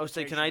modern I interpretation. was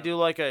saying, can I do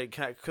like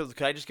can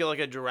I just get like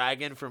a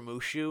dragon for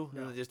Mushu?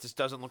 And it just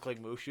doesn't look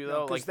like Mushu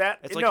though. Because Like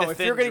it's like no, the if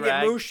you're thin gonna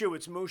drag. get Mushu,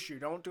 it's Mushu.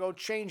 Don't go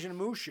changing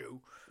Mushu.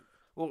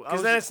 Well,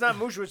 Because then it's not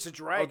Mushu, it's a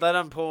dragon. Well, then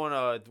I'm pulling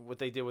what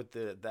they did with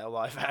that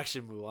live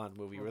action Mulan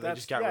movie where they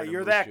just got rid of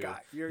you're Mushu. that guy.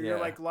 You're Yeah.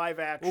 like live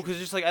action. Well, because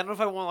just like I don't know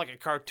if I want like a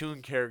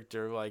cartoon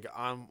character like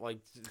on like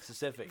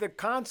specific. The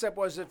concept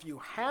was if you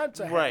had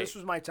to have, Right. this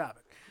was my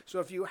topic. So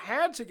if you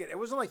had to get, it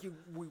wasn't like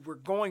we were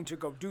going to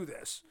go do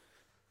this.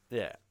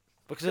 Yeah,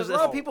 because Because a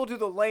lot of people do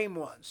the lame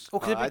ones.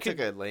 Well, I took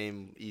a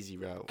lame, easy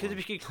route. Could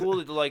it be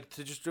cool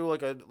to just do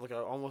like a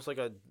almost like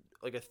a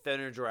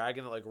thinner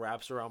dragon that like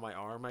wraps around my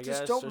arm? I guess.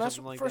 Just don't or mess.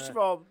 something like First that? of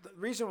all, the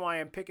reason why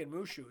I'm picking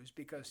Mushu is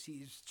because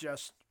he's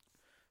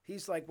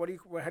like, how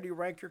do you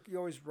rank you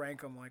always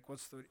rank him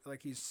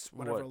like, he's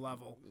whatever What?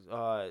 level.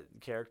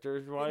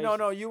 Characters wise.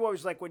 No, you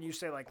always like when you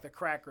say like the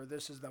cracker,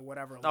 this is the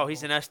whatever level. Oh,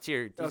 he's an S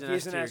tier.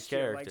 He's an S tier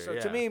character. Like, so yeah.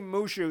 to me,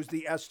 Mushu's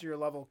the S tier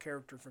level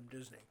character from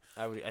Disney.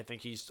 I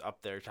think he's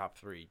up there, top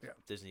 3 Yeah.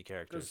 Disney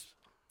characters.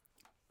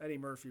 Eddie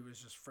Murphy was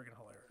just friggin'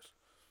 hilarious.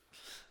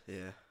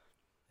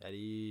 Yeah,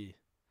 Eddie,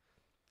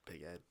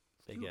 Big Ed.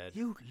 Big Ed.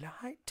 You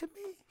lied to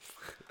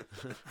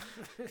me.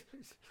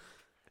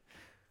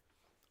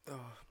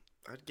 Oh,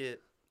 I'd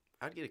get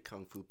a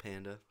Kung Fu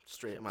Panda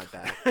straight at my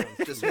back.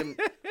 Just him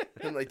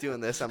like doing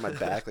this on my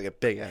back like a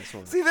big ass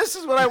one. See, this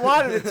is what I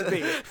wanted it to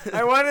be.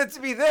 I wanted it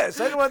to be this.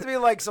 I didn't want it to be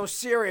like so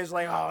serious,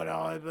 like oh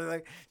no, but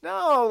like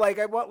no, like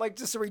I want like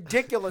just a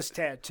ridiculous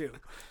tattoo,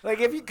 like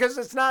because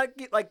it's not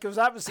like because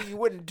obviously you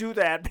wouldn't do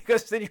that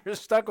because then you're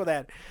stuck with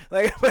that.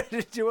 Like I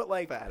wanted to do it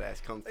like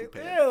Badass Kung Fu like,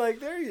 Panda. yeah, like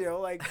there you go,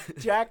 like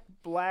Jack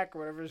Black or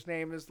whatever his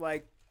name is,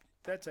 like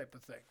that type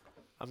of thing.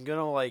 I'm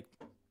gonna like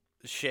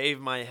shave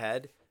my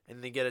head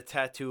and then get a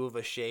tattoo of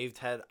a shaved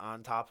head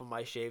on top of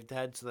my shaved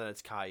head, so then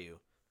it's Caillou.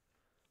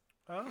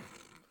 Oh.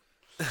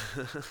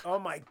 Oh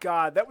my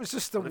God, that was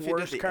just the What if you did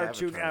worst the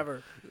cartoon Avatar?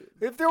 ever.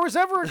 If there was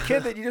ever a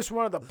kid that you just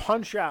wanted to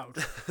punch out,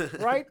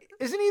 right?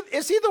 Is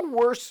he the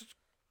worst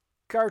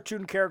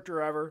cartoon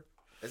character ever?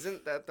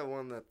 Isn't that the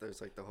one that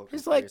there's like the whole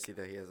He's like-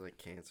 conspiracy that he has like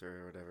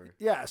cancer or whatever?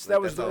 Yes,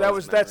 Like,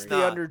 that's the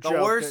memory. under joke.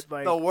 the worst, that,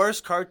 like, the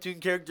worst cartoon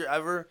character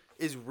ever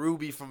is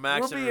Ruby from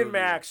Max Ruby and and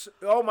Max.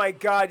 Oh my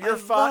God, your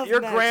love Max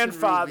and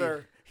grandfather.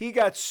 Ruby. He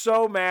got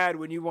so mad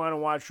when you want to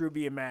watch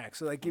Ruby and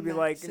Max. Like he'd be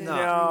like, and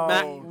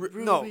no.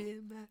 no,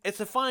 it's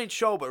a fine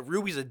show, but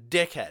Ruby's a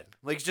dickhead.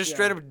 Like just Yeah.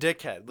 straight up a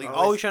dickhead. Like No,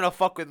 always it's- trying to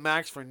fuck with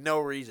Max for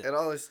no reason. And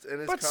all his and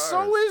his But cars.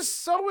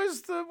 so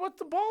is the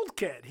bald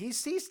kid.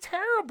 He's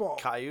terrible.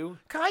 Caillou,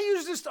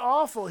 Caillou's just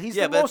awful. He's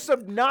Yeah, the but most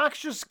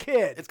obnoxious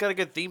kid. it's got a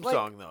good theme Like-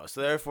 song though,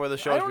 so therefore the I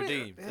show's don't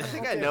redeemed. I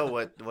think I know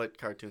what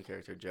cartoon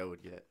character Joe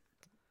would get.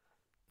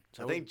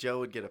 I think Joe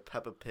would get a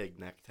Peppa Pig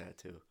neck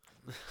tattoo.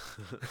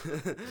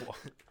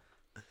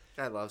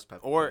 Guy loves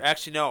Peppa Or Pig.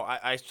 actually, no,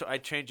 I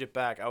change it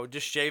back. I would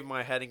just shave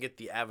my head and get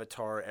the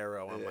Avatar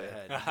arrow on my Yeah.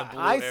 head. The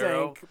blue I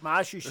arrow. think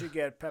Mashi should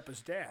get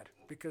Peppa's dad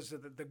because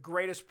of the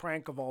greatest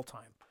prank of all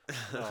time.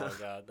 Oh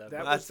God, That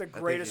That's- was the I think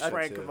greatest you should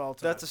prank too. of all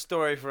time. That's a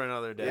story for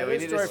another day. Yeah, That we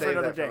is need a story to for save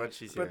another that for day. when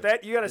she's But here.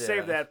 that you got to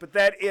save Yeah. that. But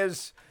that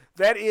is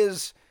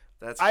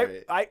That's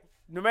great. I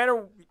no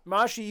matter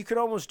Mashi, you could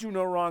almost do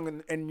no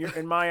wrong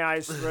in my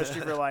eyes the rest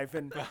of your life,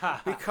 and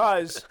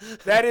because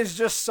that is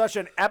just such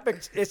an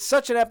epic. It's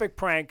such an epic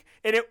prank,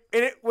 and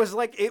it was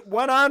like it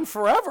went on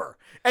forever,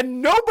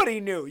 and nobody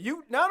knew.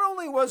 You not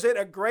only was it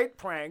a great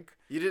prank.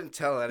 You didn't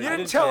tell anyone. You didn't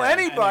didn't tell tell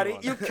anybody.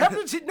 anyone. You kept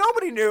it.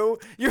 Nobody knew.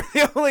 You're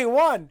the only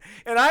one,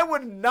 and I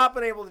would not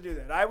been able to do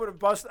that. I would have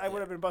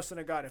been busting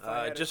a gut if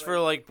I had Just it for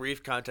like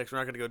brief context, we're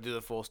not going to go do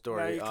the full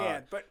story. No, you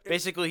can't. But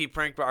basically, he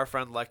pranked our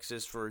friend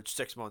Lexus for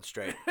 6 months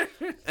straight,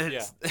 and,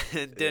 Yeah.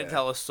 and didn't Yeah.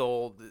 tell a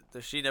soul.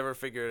 She never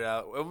figured it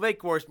out. It'll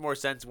make more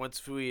sense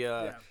once we.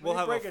 yeah, We'll when you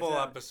have a break it full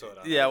down. episode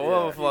on Yeah, it. we'll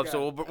have Yeah. a full You episode.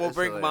 We'll That's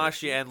bring hilarious.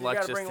 Mashi and You gotta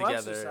Lexus bring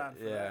together. Lexus on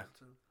for Yeah,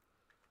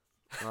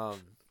 that.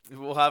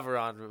 we'll have her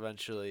on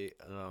eventually,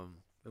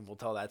 and we'll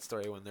tell that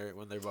story when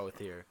they're both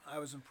here. I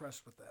was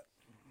impressed with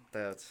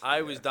that.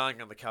 I was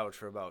dying on the couch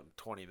for about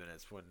 20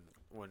 minutes when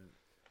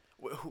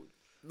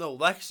no,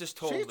 Lexus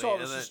told She me. told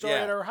and us the then- story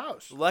yeah. at her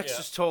house.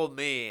 Lexus told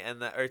me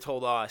or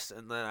told us,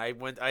 and then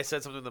I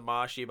said something to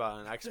Mashi about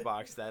an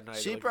Xbox that night.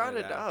 She like, brought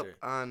minute it up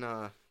after.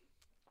 on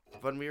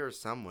when we were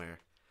somewhere.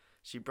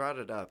 She brought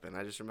it up, and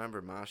I just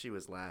remember Mashi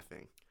was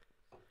laughing,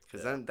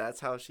 because then that's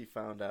how she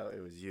found out it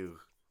was you.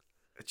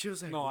 And she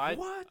was like, No,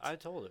 "What? I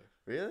told her.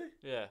 Really?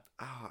 Yeah,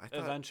 Oh, I thought."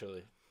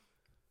 eventually.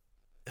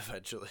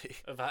 Eventually.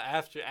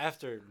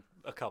 After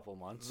a couple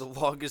months. The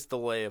longest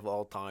delay of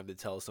all time to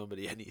tell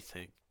somebody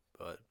anything,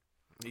 but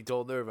he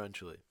told her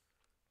eventually.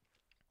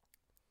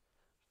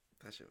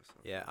 That shit was so.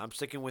 Yeah, I'm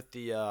sticking with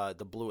the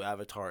blue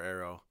avatar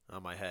arrow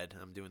on my head.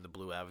 I'm doing the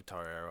blue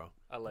avatar arrow.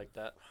 I like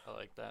that.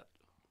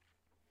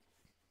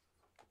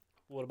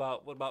 What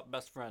about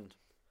best friend?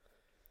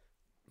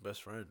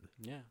 Best friend.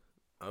 Yeah.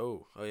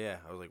 Oh yeah.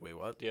 I was like, wait,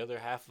 what? The other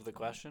half of the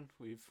question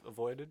we've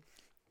avoided.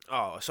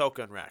 Oh, Ahsoka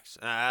and Rex.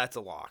 That's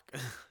a lock.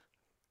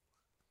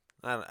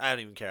 I don't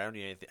even care. I don't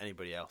need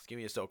anybody else. Give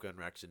me Ahsoka and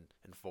Rex in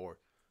 4.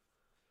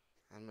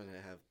 I'm gonna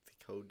have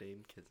the code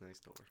name Kids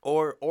Next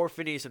Door. Or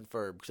Phineas and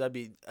Ferb, because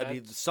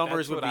the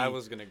summers that's would what be. I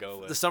was gonna go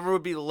with. The summer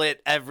would be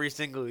lit every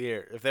single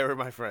year if they were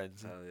my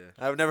friends. Hell yeah.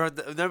 I would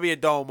never be a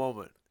dull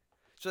moment.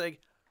 She's like,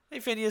 "Hey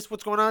Phineas,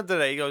 what's going on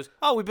today?" He goes,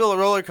 "Oh, we built a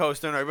roller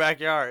coaster in our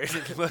backyard."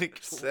 Like,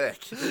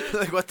 Sick.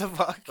 like what the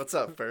fuck? What's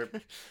up,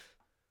 Ferb?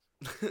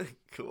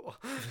 Cool.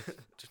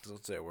 Just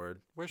don't say a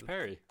word. Where's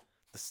Perry?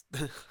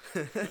 Yeah,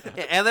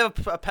 and they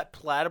have a pet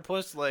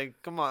platypus. Like,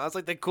 come on, that's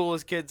like the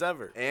coolest kids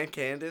ever. And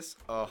Candace.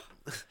 Oh.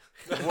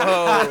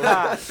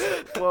 Whoa,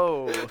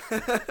 whoa.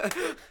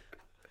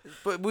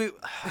 But we.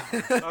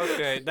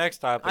 Okay, next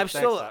topic. I'm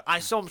still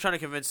am trying to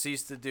convince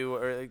Cease to do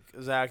or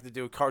Zach to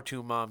do a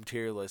cartoon mom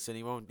tier list, and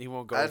he won't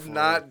go. I'm for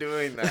not it.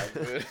 doing that,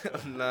 dude.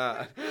 I'm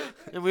not.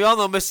 And we all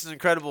know Mrs.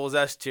 Incredible is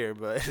S tier,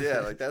 but Yeah,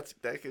 like that's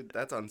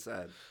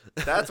unsaid.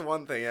 That's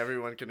one thing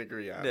everyone can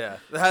agree on. yeah,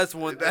 that's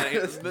one That thing.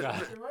 is- You're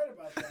right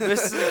about that.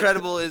 Mrs.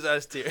 Incredible is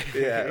S tier.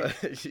 Yeah.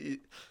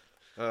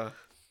 God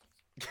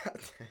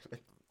damn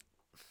it.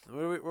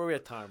 Where are we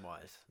at time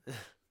wise?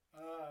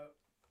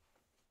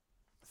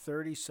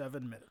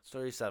 37 minutes.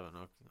 37.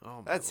 Okay. Oh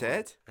my That's Lord.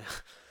 it.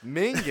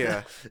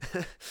 Minga.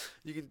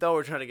 You can tell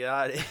we're trying to get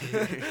out of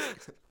here.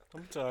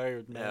 I'm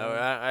tired, man.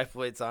 Yeah, I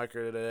played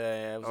soccer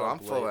today. I was Oh, up I'm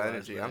full late of last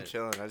energy. I'm night.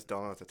 chilling. I just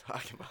don't know what to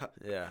talk about.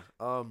 Yeah.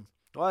 Well,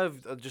 I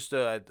have just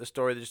a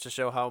story just to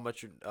show how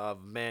much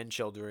man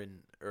children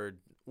or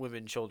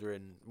women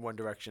children One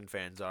Direction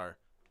fans are.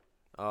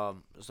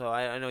 So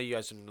I know you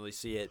guys didn't really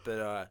see it,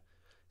 but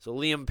so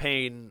Liam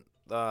Payne,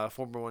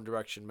 former One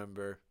Direction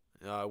member,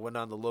 went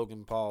on the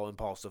Logan Paul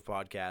Impulsive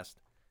podcast.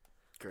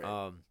 Great.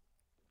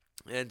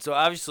 And so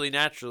obviously,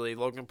 naturally,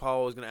 Logan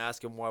Paul was going to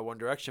ask him why One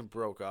Direction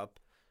broke up.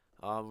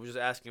 We were just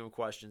asking him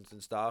questions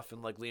and stuff,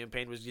 and like Liam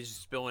Payne was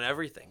just spilling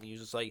everything. He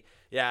was just like,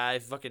 "Yeah, I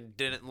fucking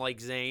didn't like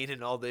Zayn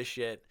and all this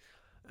shit,"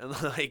 and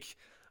like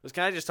was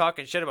kind of just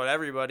talking shit about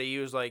everybody. He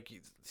was like,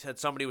 he said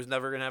somebody was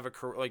never gonna have a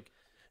career. Like,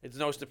 it's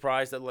no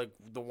surprise that like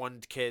the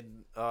one kid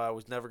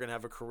was never gonna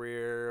have a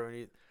career.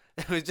 And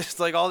it was just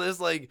like all this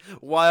like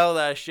wild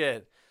ass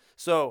shit.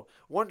 So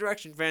One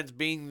Direction fans,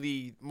 being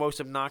the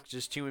most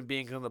obnoxious human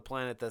beings on the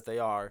planet that they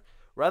are,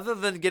 rather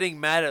than getting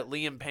mad at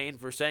Liam Payne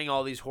for saying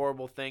all these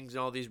horrible things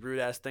and all these rude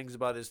ass things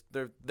about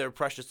their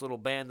precious little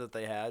band that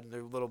they had,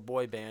 their little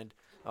boy band,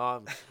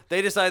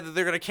 they decided that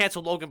they're going to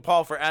cancel Logan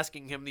Paul for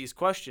asking him these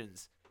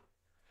questions.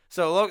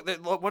 So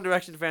One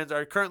Direction fans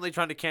are currently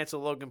trying to cancel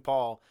Logan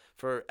Paul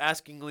for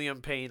asking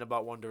Liam Payne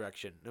about One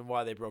Direction and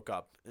why they broke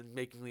up, and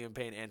making Liam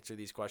Payne answer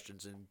these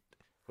questions in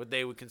what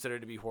they would consider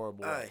to be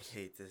horrible I ways.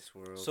 hate this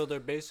world. So they're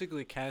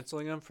basically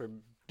canceling him for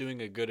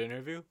doing a good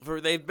interview.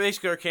 They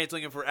basically are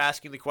canceling him for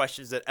asking the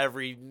questions that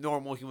every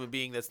normal human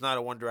being that's not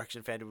a One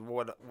Direction fan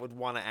would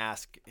want to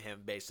ask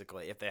him,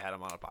 basically, if they had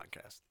him on a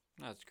podcast.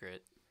 That's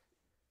great.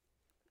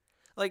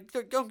 Like,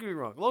 don't get me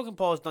wrong, Logan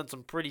Paul has done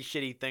some pretty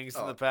shitty things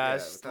in the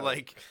past.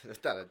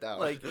 Without a doubt.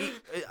 Like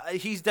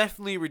he's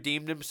definitely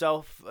redeemed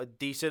himself a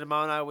decent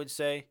amount, I would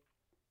say.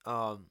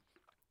 yeah.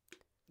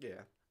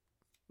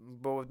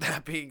 But with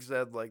that being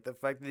said, like the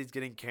fact that he's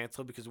getting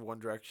canceled because of One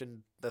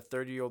Direction, the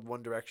 30-year-old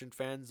One Direction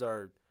fans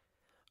are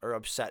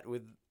upset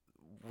with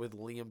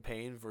Liam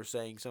Payne for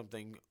saying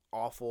something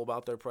awful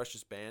about their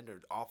precious band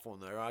or awful in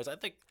their eyes. I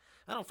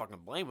don't fucking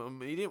blame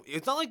him.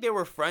 It's not like they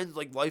were friends,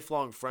 like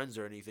lifelong friends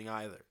or anything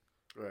either.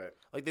 Right.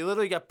 Like they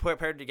literally got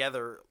paired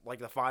together, like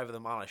the five of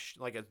them on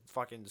like a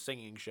fucking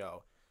singing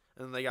show,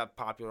 and then they got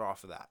popular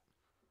off of that.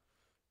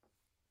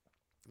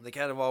 They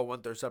kind of all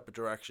went their separate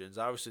directions.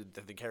 Obviously,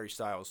 I think Harry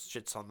Styles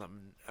shits on them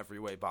in every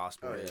way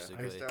possible. Oh, yeah.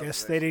 Basically, I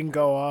guess they didn't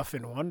go off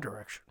in one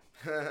direction.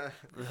 you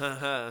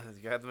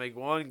have to make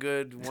one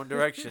good One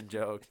Direction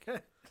joke.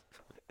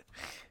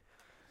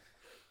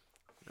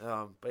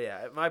 But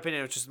yeah, in my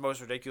opinion, it's just the most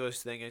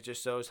ridiculous thing. It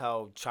just shows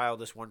how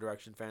childish One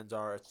Direction fans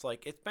are. It's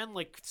been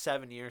like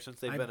 7 years since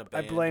they've been a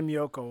band. I blame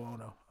Yoko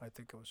Ono. I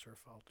think it was her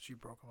fault. She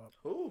broke them up.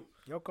 Who?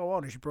 Yoko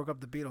Ono. She broke up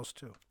the Beatles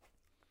too.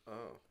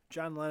 Oh.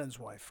 John Lennon's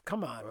wife.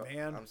 Come on, Well,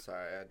 man. I'm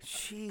sorry.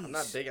 Jeez. I'm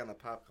not big on the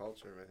pop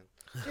culture,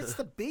 man. It's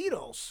the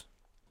Beatles.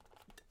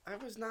 I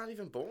was not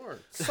even born.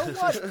 So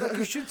what? Like,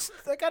 you should.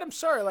 Like, I'm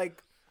sorry.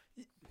 Like,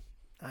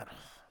 I don't know.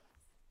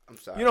 I'm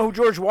sorry. You know who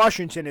George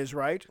Washington is,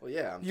 right? Well,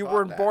 yeah. You taught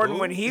weren't that. born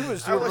when he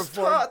was I here was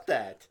before. taught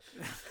that.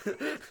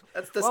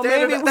 That's the Well,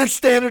 standard. maybe we That's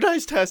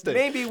standardized testing.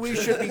 Maybe we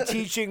should be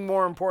teaching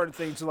more important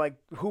things, like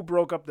who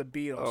broke up the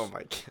Beatles. Oh my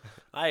god.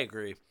 I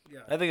agree. Yeah.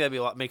 I think that'd be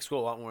make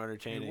school a lot more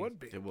entertaining. It would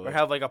be. It would. Or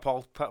have like a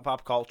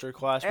pop culture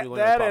class. We learn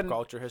That pop and-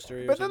 culture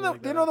history. But or then something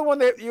like you know that. the one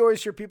that you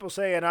always hear people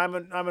say, and I'm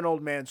an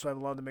old man, so I'm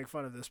allowed to make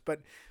fun of this. But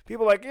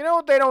people are like, you know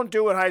what they don't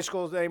do in high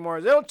schools anymore?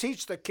 They don't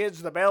teach the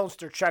kids to balance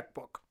their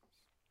checkbook.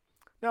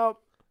 Now,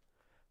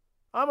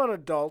 I'm an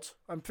adult.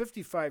 I'm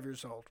 55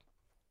 years old.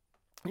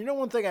 You know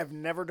one thing I've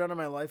never done in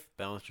my life?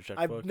 Balance your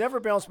checkbook. I've never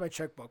balanced my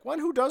checkbook. One,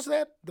 who does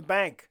that? The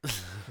bank.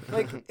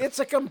 Like, it's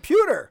a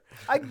computer.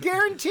 I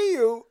guarantee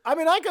you. I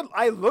mean,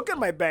 I look at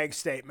my bank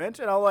statement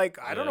and I'll like,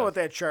 I don't know Yeah. what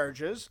that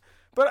charge is.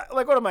 But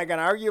like, what am I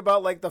gonna argue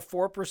about? Like the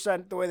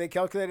 4%, the way they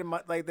calculated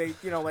my, like they,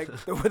 you know, like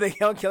the way they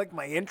calculate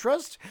my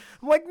interest.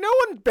 I'm like, no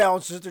one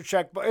balances their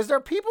checkbook. Is there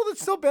people that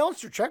still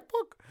balance their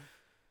checkbook?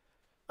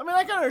 I mean,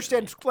 I can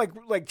understand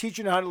like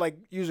teaching how to like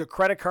use a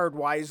credit card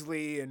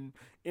wisely and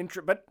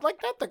but like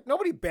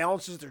nobody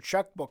balances their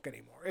checkbook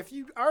anymore. If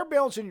you are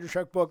balancing your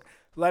checkbook,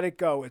 let it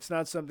go. It's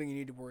not something you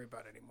need to worry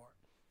about anymore.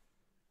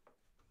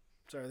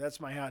 Sorry, that's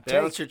my hot take.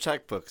 Balance your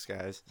checkbooks,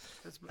 guys.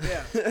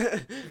 Yeah,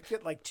 you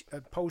get like a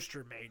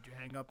poster made you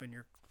hang up in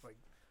your like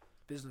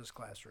business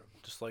classroom.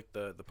 Just like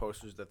the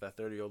posters that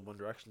 30-year-old One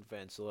Direction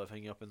fans still have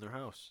hanging up in their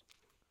house.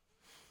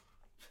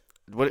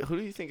 Who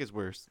do you think is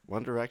worse,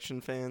 One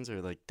Direction fans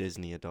or like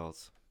Disney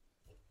adults?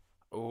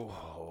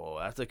 Oh,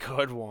 that's a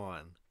good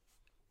one.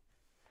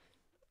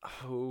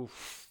 Oh,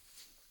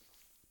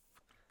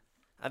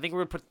 I think we're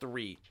gonna put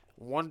 3: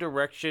 One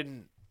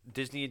Direction,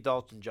 Disney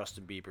adults, and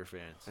Justin Bieber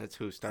fans. That's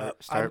who I'm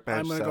start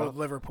bench going to go sell. with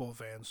Liverpool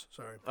fans.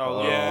 Sorry.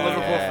 Oh, Yeah,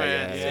 Liverpool yeah,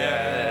 fans.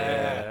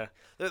 yeah.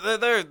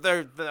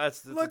 They're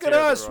that's Look the at tier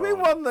us. they're We on.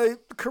 won the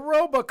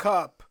Caroba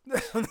Cup.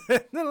 Look,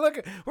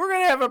 we're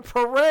going to have a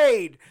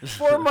parade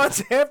 4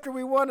 months after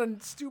we won a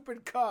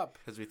stupid cup.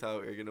 Because we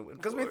thought we were gonna win.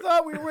 Because we for it.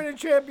 thought we were winning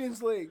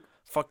Champions League.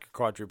 Fuck your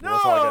quadruple.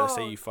 That's all I gotta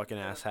say, No! you fucking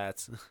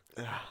asshats.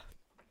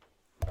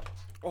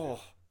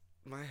 Oh,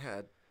 my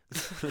head.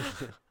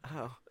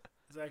 Ow.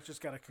 Zach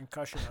just got a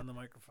concussion on the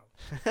microphone.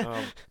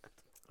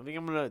 I think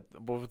I'm gonna.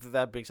 But with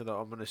that being said, though,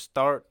 I'm gonna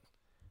start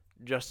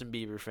Justin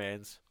Bieber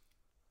fans.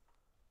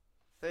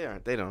 They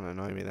aren't. They don't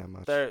annoy me that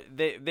much.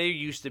 They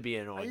used to be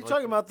annoying. Are you Like,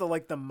 talking about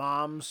the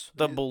moms?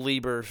 the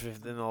Beliebers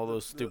and all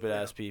those stupid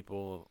ass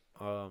people?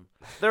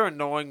 They're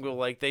annoying, but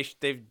like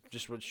they've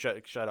just would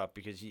shut up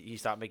because he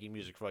stopped making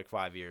music for like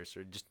 5 years,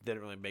 or just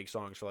didn't really make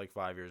songs for like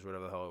 5 years,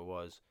 whatever the hell it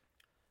was,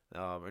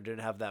 or didn't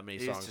have that many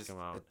He's songs just come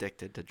out.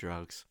 addicted to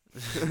drugs.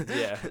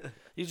 Yeah,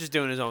 he's just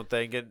doing his own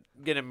thing,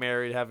 getting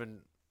married,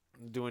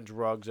 doing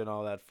drugs and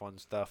all that fun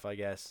stuff, I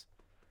guess.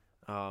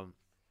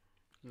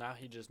 Now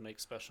he just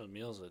makes special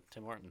meals at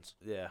Tim Hortons.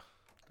 Yeah.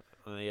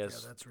 Yeah,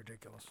 Yes. that's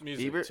ridiculous.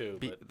 Music Bieber, too,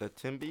 but the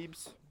Tim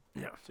Biebs?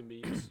 to be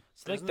Is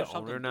he like the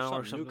owner now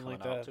or something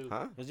like that?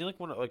 Huh? Is he like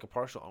a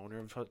partial owner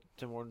of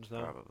Tim Hortons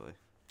now? Probably.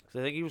 'Cause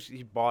I think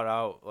he bought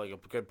out like a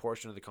good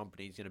portion of the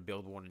company. He's gonna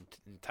build one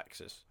in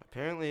Texas.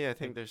 Apparently, I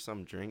think there's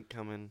some drink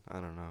coming. I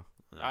don't know.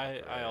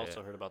 I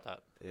also heard about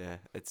that. Yeah,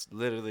 it's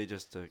literally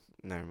just a.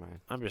 Never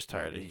mind. I'm just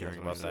tired of He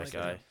hearing doesn't about that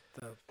like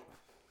guy.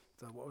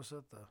 The what was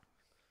it?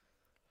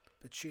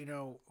 The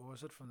Pacino. What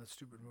was it from the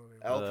stupid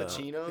movie? Al Uh,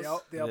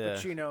 Pacino's. The Al Yeah.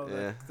 Pacino.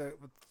 Yeah. The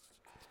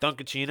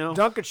Dunkachino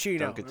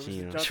Dunkachino. Dunkachino.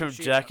 It was the from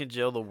Dunkachino. Jack and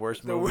Jill, the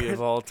worst The movie worst-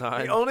 of all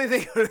time. The only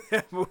thing in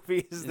that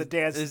movie is the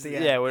dance at the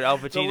end. Yeah, when Al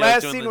The Pacino.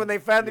 last doing scene the, when they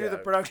finally do the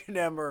Yeah. production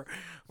number,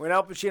 when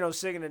Al Pacino's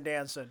singing and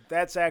dancing,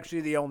 that's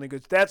actually the only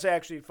good. That's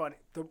actually funny.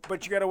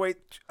 But you got to wait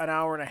an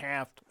hour and a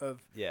half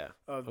of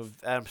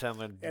of Adam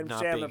Sandler Adam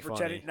not Sandler being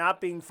pretending, funny.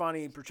 not being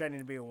funny, pretending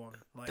to be a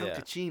woman. Like, Yeah.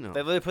 Dunkachino.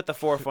 They literally put the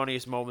 4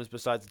 funniest moments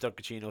besides the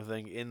Dunkachino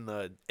thing in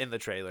the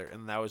trailer,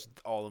 and that was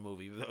all the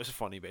movie. That was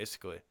funny,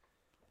 basically.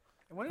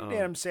 And when did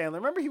Adam Sandler?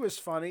 Remember he was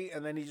funny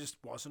and then he just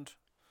wasn't.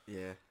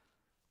 Yeah.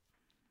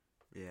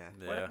 Yeah.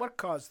 Yeah. What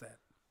caused that?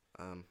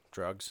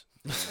 Drugs.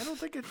 I don't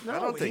think it. No, I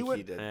don't think would,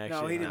 he did.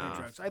 No, he didn't do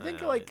drugs. I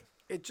think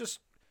it just.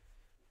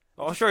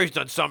 Oh, I'm sure he's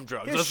done some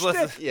drugs. His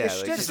Let's shtick, Yeah, his like,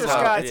 shtick it's just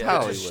Hol- got it's his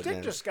Hollywood, shtick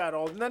man. just got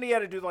old, and then he had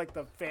to do like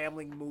the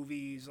family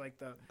movies, like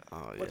the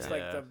Oh what's yeah.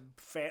 like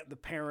the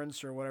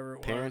parents or whatever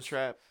it Parent was.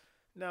 Trap.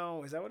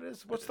 No, is that what it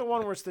is? What's the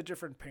one where it's the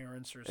different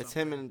parents or something? It's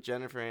him and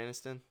Jennifer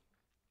Aniston.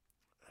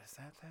 Is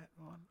that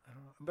one? I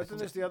don't know. But then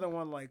there's the other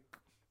one like.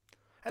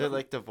 I They're don't-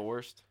 like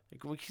divorced.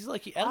 He's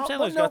like Adam well,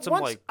 Sandler's no, got some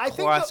once- like I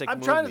think classic I'm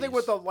movies. trying to think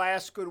what the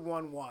last good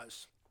one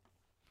was.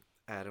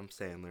 Adam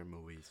Sandler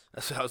movies.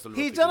 That's what I was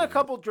He's done a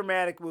couple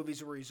dramatic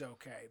movies where he's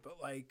okay, but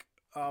like,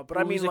 but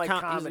I mean he's like he's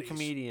a comedies.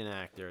 comedian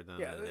actor. Then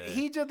Yeah,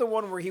 he did the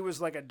one where he was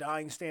like a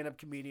dying stand-up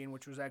comedian,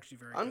 which was actually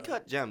very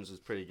Uncut Gems was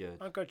pretty good.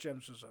 good. Uncut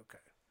Gems was okay.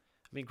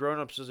 I mean, Grown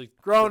Ups is a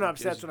Grown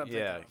Ups, that's what I'm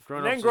yeah, thinking of. Grown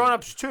And then Ups. Grown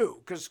Ups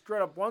 2, because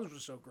Grown Up 1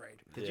 was so great.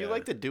 Did you Yeah.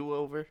 like The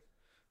Do-Over?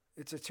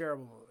 It's a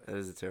terrible movie. That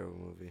is a terrible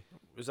movie.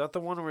 Is that the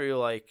one where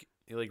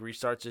he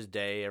restarts his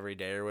day every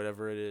day or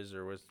whatever it is,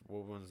 or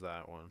what one's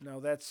that one? No,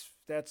 that's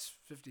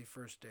 50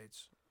 First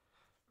Dates,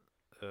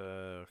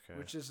 Okay.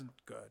 which isn't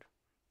good.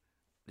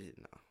 Yeah,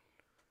 no.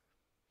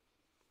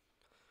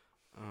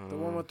 The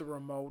one with the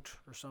remote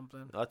or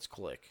something. Let's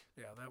click.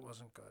 Yeah, that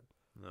wasn't good.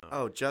 No.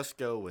 Oh, Just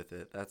Go With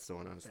It. That's the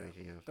one I was Yeah.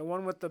 thinking of. The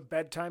one with the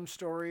bedtime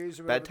stories.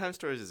 Or whatever, Bedtime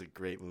Stories is a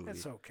great movie.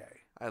 It's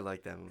okay. I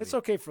like that movie. It's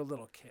okay for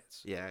little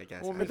kids. Yeah, I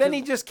guess. Well, But then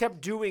he just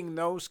kept doing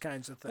those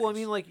kinds of things. Well, I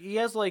mean, like he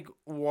has like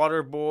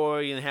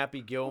Waterboy and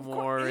Happy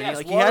Gilmore, and yes,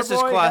 he has his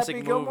Waterboy, classic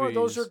Happy Gilmore, movies.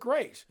 those are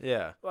great.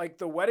 Yeah. Like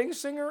The Wedding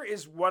Singer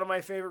is one of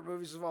my favorite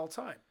movies of all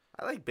time.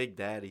 I like Big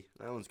Daddy.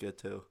 That one's good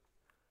too.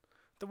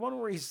 The one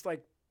where he's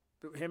like,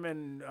 him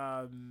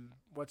and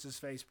what's his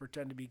face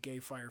pretend to be gay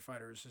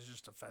firefighters is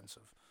just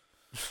offensive.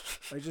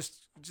 Like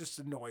just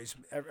annoys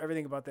me.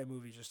 Everything about that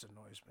movie just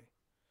annoys me.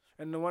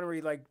 And the one where he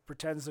like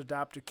pretends to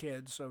adopt a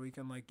kid so he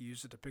can like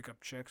use it to pick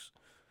up chicks.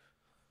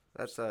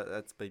 That's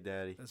Big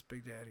Daddy. That's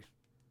Big Daddy.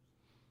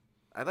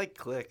 I like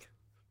Click.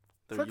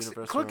 The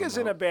Universal Click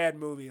isn't a remote. bad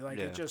movie. Like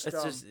Yeah. it just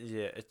It's just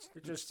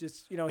it's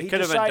it's you know he it could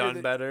have been decided done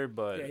that- better,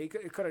 but Yeah,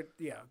 it could have.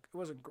 Yeah, it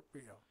wasn't.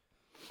 You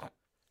know,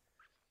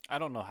 I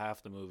don't know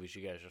half the movies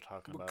you guys are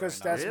talking about. because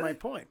right now. that's my Really?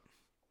 point.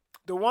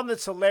 The one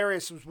that's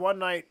hilarious was one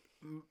night,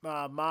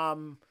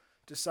 Mom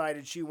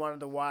decided she wanted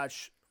to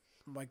watch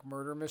like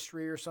Murder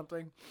Mystery or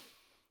something,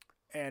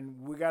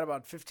 and we got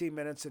about 15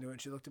 minutes into it.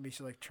 And she looked at me.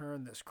 She like,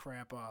 "Turn this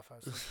crap off."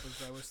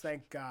 I was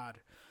thank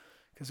God,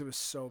 because it was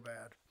so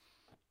bad.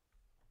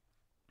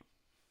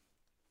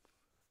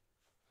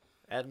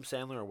 Adam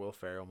Sandler or Will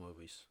Ferrell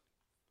movies.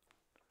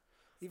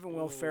 Even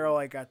Will Ferrell,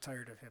 I got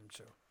tired of him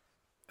too.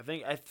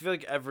 I feel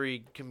like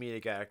every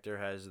comedic actor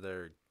has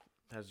their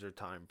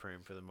time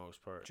frame for the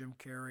most part. Jim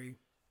Carrey.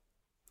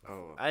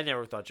 Oh, I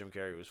never thought Jim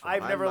Carrey was funny.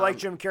 I've My never mom- liked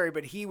Jim Carrey,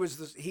 but he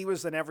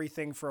was in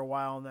everything for a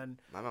while, and then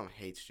my mom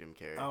hates Jim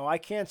Carrey. oh, I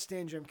can't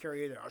stand Jim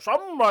Carrey either.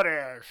 Somebody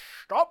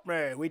stop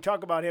me! We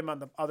talk about him on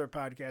the other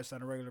podcast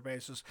on a regular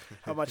basis.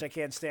 How much I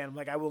can't stand him.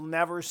 Like I will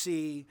never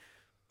see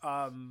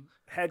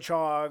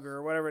Hedgehog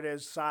or whatever it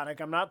is,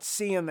 Sonic. I'm not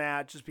seeing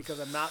that just because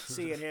I'm not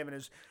seeing him and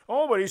his.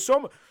 Oh, but he's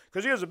so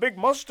because he has a big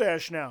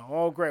mustache now.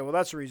 Oh, great. Well,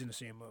 that's a reason to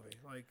see a movie.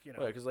 Like you know.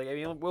 Yeah, because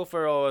Will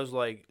Ferrell is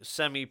like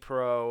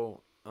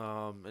semi-pro,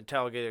 and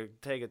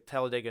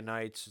Talladega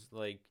Nights,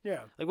 like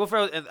Yeah. Will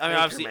Ferrell.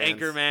 Obviously Anchorman's-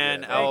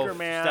 Anchorman, yeah, Elf,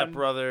 Anchorman, Step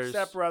Brothers.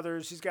 Step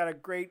Brothers. He's got a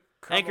great.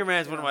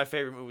 Anchorman's one of yeah. my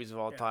favorite movies of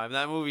all Yeah. time.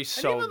 That movie's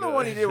And so even good. the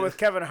one he did with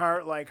Kevin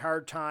Hart, like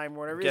Hard Time,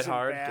 whatever. Get isn't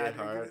Hard. bad.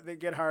 Get Hard.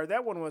 Get Hard.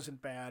 That one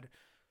wasn't bad.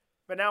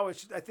 But now I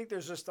think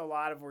there's just a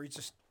lot of where he's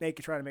just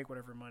trying to make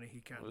whatever money he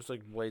can. It was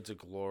like Blades of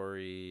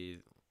Glory,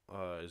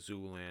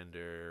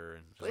 Zoolander,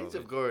 and Blades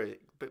of Glory.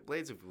 But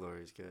Blades of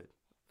Glory is good.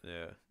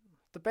 yeah.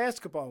 The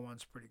basketball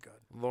one's pretty good.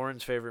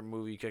 Lauren's favorite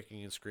movie,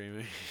 Kicking and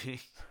Screaming.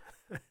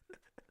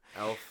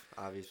 Elf,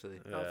 obviously.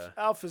 Yeah.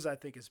 Alf is, I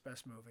think, his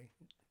best movie.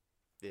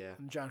 Yeah.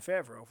 And John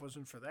Favreau, if it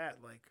wasn't for that,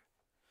 like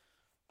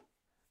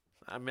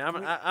I mean,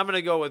 I'm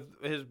gonna go with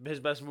his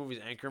best movie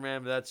is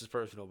Anchorman, but that's his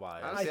personal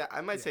bias. Honestly,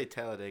 I might say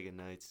Talladega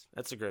Nights.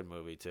 That's a good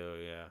movie too.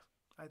 Yeah,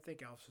 I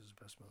think Alf's his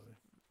best movie.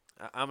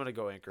 I'm gonna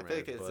go I Anchorman.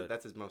 feel like but-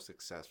 that's his most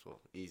successful,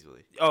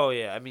 easily. oh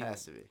yeah, I mean,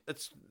 Has to be.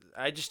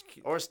 I just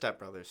Or Step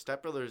Brothers.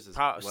 Step Brothers is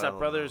Step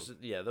Brothers. known,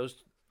 Yeah,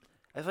 those.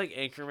 I feel like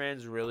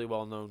Anchorman's really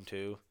well known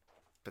too.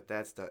 but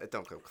it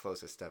don't go close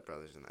to Step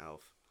Brothers and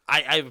Elf.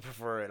 I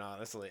prefer it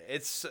honestly.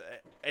 It's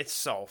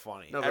so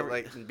funny. No, but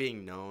like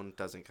being known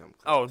doesn't come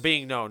close. Oh,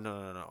 being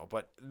no.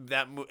 But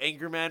that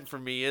Anchorman for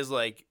me is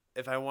like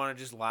if I want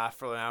to just laugh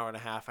for an hour and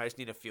a half, I just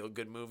need a feel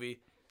good movie.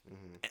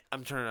 Mhm.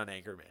 I'm turning on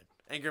Anchorman.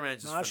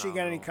 Anchorman's just Nashi, you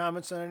got any phenomenal.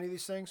 comments on any of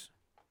these things?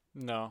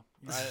 No,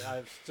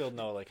 I still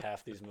know like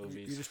half these You're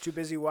movies. just too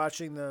busy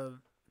watching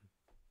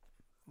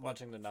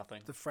Watching the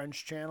nothing. the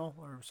French channel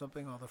or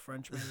something. All the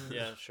French movies.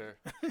 Yeah, sure.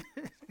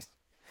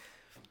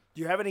 Do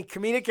you have any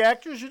comedic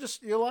actors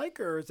you like,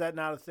 or is that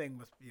not a thing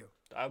with you?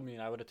 I mean,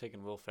 I would have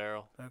taken Will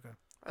Ferrell. Okay.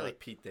 I like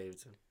Pete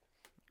Davidson.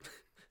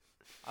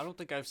 I don't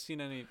think I've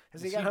seen any.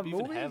 Has does he got a even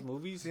movie? have Is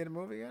movies? he had a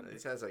movie yet?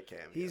 He has like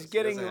cameos. He's He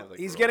getting doesn't have, like,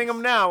 he's getting roles.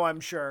 them now, I'm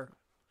sure.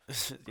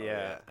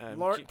 yeah.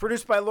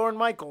 Produced by Lorne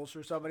Michaels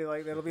or somebody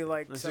like that. It'll be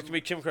like It's just gonna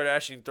be Kim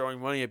Kardashian throwing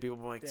money at people,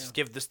 like, Yeah. just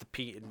give this to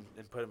Pete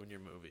and put him in your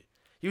movie.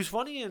 He was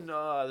funny in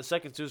the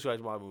second Suicide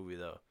Squad movie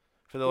though.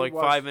 For the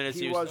 5 minutes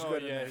he he was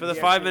good. in it. for the He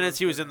 5 actually minutes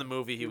he was good in the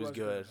movie, he was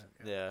good.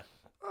 in it, Yeah.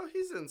 Oh,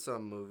 he's in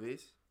some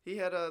movies. He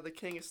had the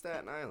King of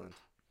Staten Island.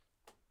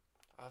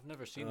 I've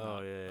never seen Oh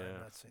that. yeah, I've yeah.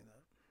 not seen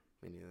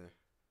that. Me neither.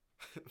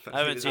 I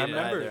haven't seen I it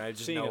remember either. I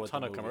just seeing know a what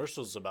ton the of movie-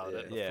 commercials about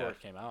it before Yeah. it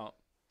came out.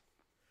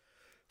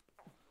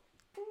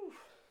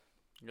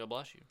 God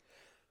bless you.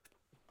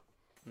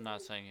 I'm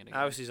not saying it again.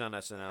 Obviously he's on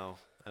SNL.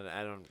 And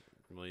I don't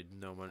really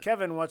know much.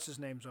 Kevin, what's his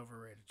name's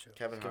overrated too?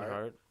 Kevin Kevin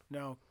Hart. Hart.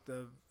 No,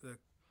 the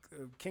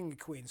King of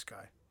Queens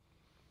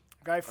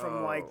guy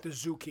from like the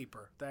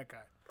Zookeeper. That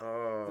guy.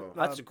 Oh,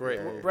 That's a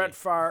great movie. Brett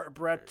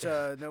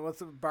no, what's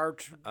the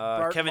Bart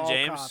Kevin Mall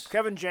James? Cop.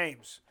 Kevin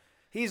James.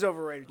 He's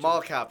overrated too.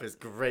 Mall Cop is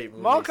great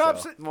movie. Mall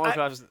Cop's Mall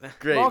Cop's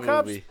great Mall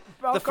Cop's- movie.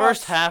 Mall the Cop's-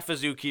 first half of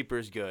Zookeeper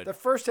is good. The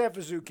first half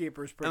of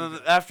Zookeeper is pretty And then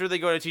good. after they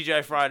go to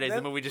TGI Fridays, the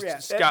Then- movie just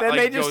yeah, got, then like,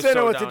 they just goes didn't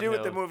know so what to do with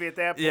the downhill. movie at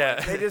that point.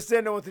 Yeah. They just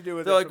didn't know what to do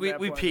with They're it. like, from we that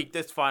point. peaked.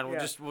 That's fine.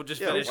 Yeah. We'll just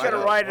Yeah, finish.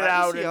 gotta it. ride it why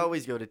out does he and-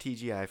 always go to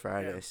TGI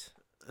Fridays?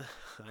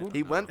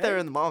 He went there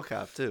in the Mall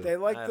Cop too. They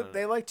like I the, don't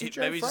they like know. TGI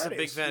Maybe he's just a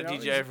Fridays. big fan of you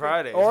know? TGI He's-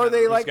 Fridays. Or they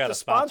He's like got to a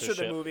sponsor the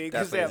sponsorship. movie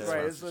because Definitely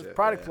right, a it's the sponsorship,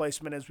 product yeah.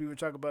 placement as we were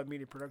talking about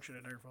media production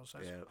at Nerdfall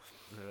Says.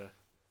 Yeah.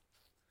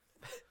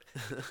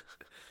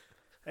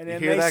 And You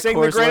then hear they that, sing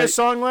the Coors greatest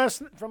song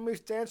from we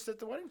danced at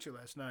the wedding to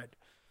last night.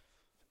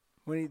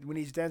 When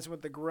he's dancing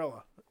with the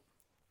gorilla.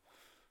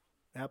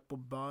 Apple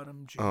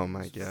bottom jeans. Oh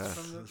my God.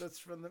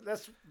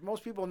 That's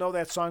most people know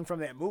that song from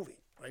that movie.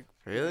 Like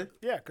Really?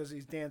 yeah, because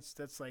he's danced.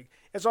 That's like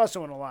it's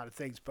also in a lot of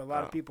things, but a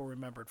lot of Oh. people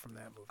remember it from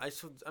that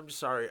movie. I'm just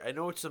sorry. I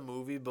know it's a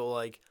movie, but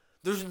like,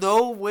 there's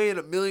no way in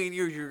a million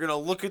years you're gonna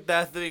look at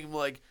that thing and be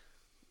like,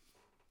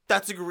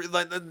 that's a gorilla.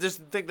 Like,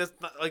 just think that's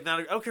not like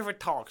not. I don't care if it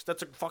talks.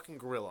 That's a fucking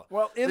gorilla.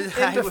 Well, in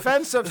I would-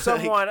 defense of like-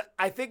 someone,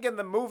 I think in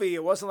the movie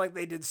it wasn't like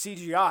they did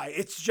CGI.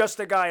 It's just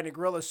a guy in a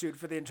gorilla suit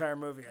for the entire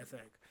movie. I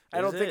think. I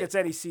Is don't think it? it's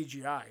any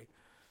CGI.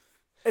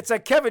 It's a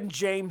Kevin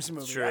James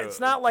movie. True, It's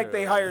not like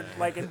they true. hired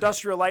like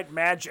Industrial Light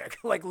Magic,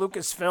 like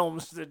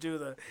Lucasfilms, to do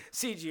the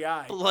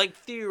CGI. But, like,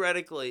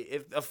 theoretically,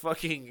 if a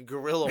fucking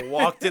gorilla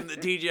walked in the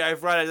TGI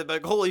Fridays, I'd be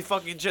like, holy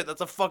fucking shit,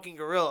 that's a fucking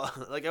gorilla.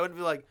 Like, I wouldn't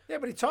be like, Yeah,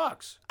 but he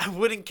talks. I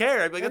wouldn't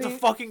care. I'd be like, And that's a he-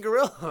 fucking And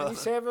gorilla.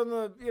 he's having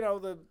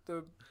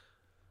the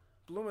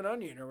bloomin'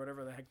 onion or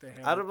whatever the heck they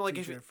have. I don't at like TGI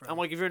if Fridays. I'm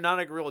like, if you're not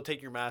a gorilla,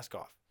 take your mask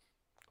off.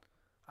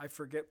 I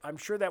forget. I'm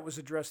sure that was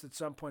addressed at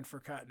some point for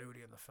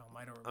continuity in the film.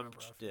 I don't remember.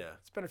 Yeah,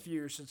 It's been a few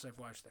years since I've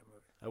watched that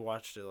movie. I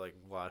watched it like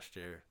last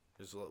year.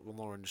 Because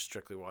Lauren just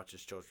strictly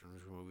watches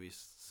children's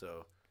movies,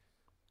 so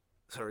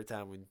every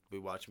time we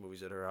watch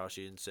movies at her house,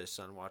 she insists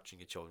on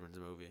watching a children's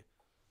movie.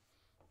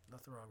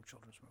 Nothing wrong with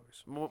children's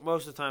movies.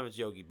 Most of the time, it's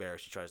Yogi Bear.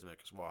 She tries to make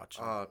us watch.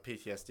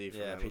 PTSD. From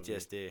Yeah, that movie.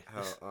 PTSD.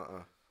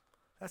 Hell,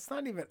 That's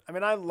not even. I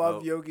mean, I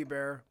love Oh. Yogi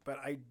Bear, but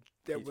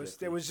there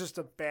PTSD. was just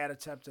a bad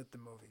attempt at the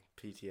movie.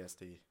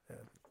 PTSD.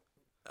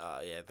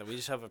 Yeah, then we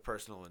just have a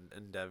personal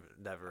endeavor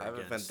I have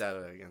a against.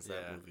 vendetta against yeah.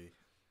 that movie.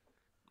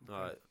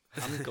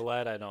 I'm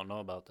glad I don't know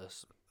about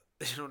this.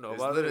 You don't know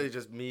It's about literally it.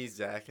 just me,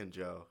 Zach, and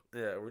Joe.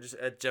 Yeah, we're just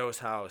at Joe's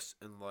house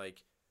and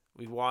like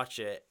we watch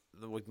it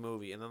the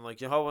movie, and then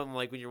like you know how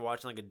when you're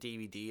watching like a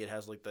DVD, it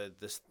has like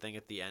this thing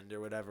at the end or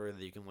whatever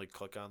that you can like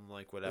click on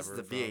like This whatever. is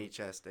the from-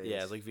 VHS days.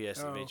 Yeah, it's like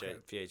okay.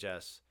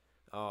 VHS.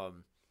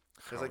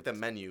 There's like the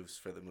menus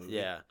for the movie.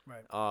 Yeah.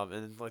 Right.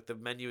 And like the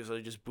menu is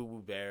like just Boo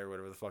Boo Bear or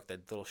whatever the fuck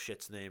that little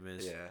shit's name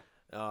is. Yeah.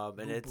 And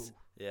Boo it's Boo.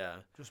 yeah,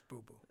 Just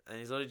boo boo. and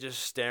he's literally just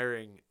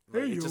staring.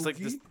 Hey, Like, it's just like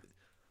Yogi. this.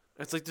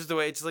 It's like just the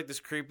way it's like this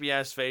creepy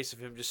ass face of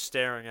him just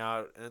staring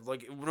out, and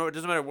like it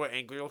doesn't matter what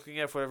angle you're looking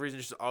at. For whatever reason,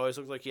 it just always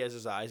looks like he has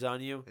his eyes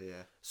on you.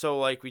 Yeah. So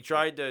like we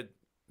tried to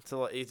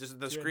like it's just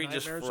the Do you have screen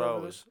just nightmares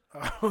over froze.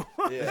 this? Oh.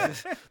 Yeah.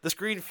 The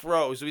screen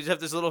froze. We just have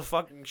this little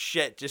fucking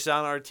shit just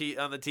on on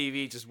the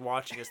TV, just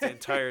watching us the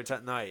entire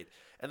night.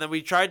 And then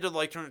we tried to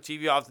like turn the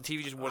TV off. The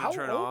TV just wouldn't How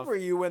turn old off. were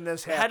you when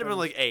this It happened? had to been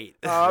like 8.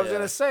 I was Yeah.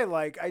 gonna say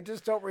like I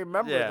just don't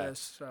remember Yeah.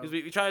 this. So. 'Cause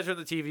we tried to turn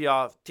the TV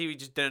off. TV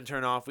just didn't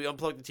turn off. We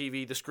unplugged the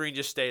TV. The screen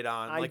just stayed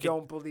on. I like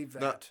don't believe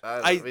that. No,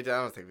 I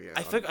don't think we got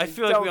I it.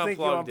 feel like we don't think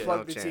you unplugged it.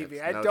 unplugged the No TV.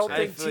 chance. I No don't chance.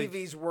 think I feel like-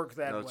 TVs work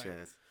that No way.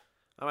 chance.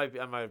 I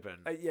might have been.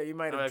 Yeah, you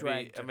might I have might be-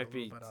 dragged I it might a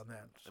little be- bit on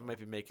that. I might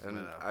be making And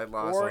that up. I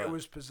lost. Or it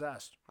was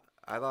possessed.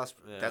 I lost.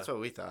 Yeah. That's what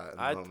we thought in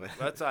the I moment.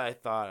 that's what I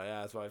thought.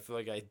 Yeah, that's why I feel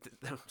like I.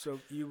 So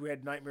you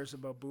had nightmares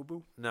about Boo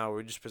Boo? No,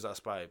 we're just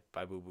possessed by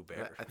Boo Boo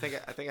Bear. I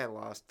think I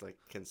lost like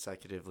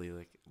consecutively,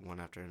 like one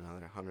after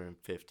another,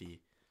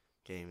 150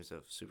 games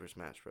of Super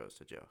Smash Bros.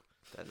 To Joe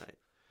that night.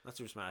 Not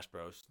Super Smash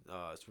Bros.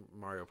 Super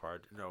Mario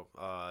Party. No,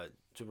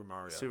 Super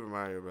Mario. Super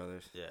Mario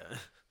Brothers. Yeah.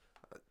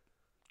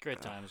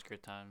 Great times,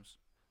 great times.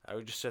 I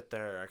would just sit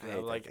there. I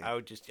hate that game. I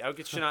would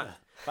get shit on.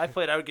 If I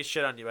played, I would get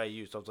shit on by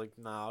you. So I was like,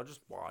 nah, I'll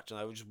just watch, and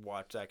I would just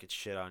watch that get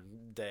shit on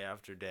day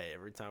after day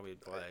every time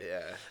we'd play.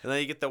 Yeah. And then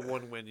you get the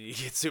one win, and you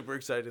get super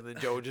excited, and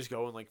then Joe would just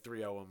go in like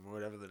 3-0 him or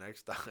whatever the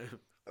next time.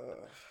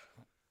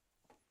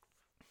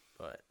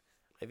 But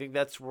I think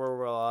that's where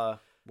we'll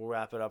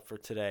wrap it up for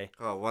today.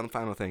 Oh, one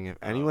final thing. If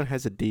anyone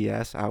has a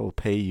DS, I will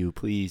pay you,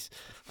 please.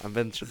 I've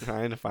been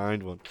trying to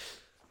find one.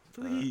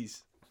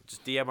 Please.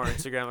 Just DM our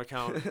Instagram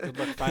account. Good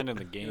luck finding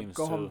the games.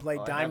 Go home too. and play I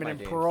have Diamond my and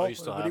games. Pearl. Oh, you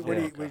still have What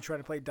are them? you trying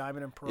to play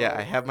Diamond and Pearl? Yeah,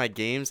 I have or- my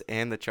games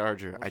and the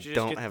charger. Why I don't you just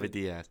don't get have a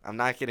DS. I'm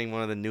not getting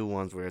one of the new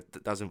ones where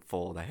it doesn't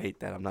fold. I hate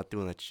that. I'm not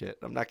doing that shit.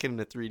 I'm not getting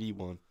the 3D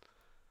one.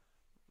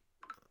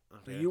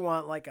 So you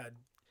want like a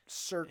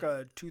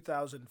circa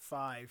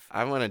 2005?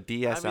 I want a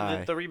DSi. I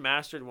mean, the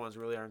remastered ones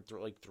really aren't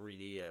like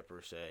 3D yet,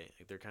 per se.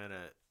 Like they're kind of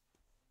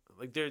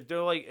like they're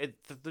like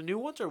the new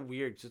ones are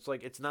weird. 'Cause it's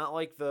like it's not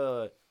like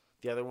the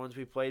other ones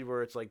we played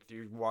where it's like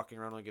you're walking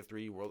around like a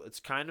 3D world. It's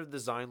kind of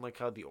designed like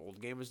how the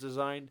old game was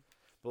designed,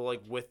 but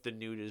like with the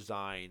new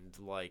designed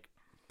like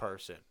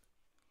person.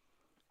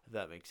 If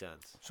that makes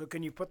sense. So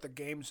can you put the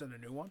games in a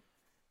new one,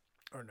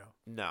 or no?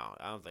 No,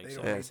 I don't think They so.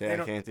 don't Yeah, read- see, they I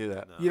don't- can't do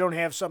that. No. You don't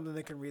have something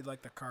that can read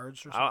like the cards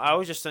or something. I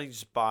was just saying,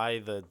 just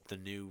buy the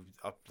new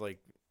like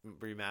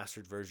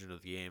remastered version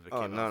of the game. That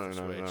Oh came no out no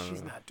for no no Switch. no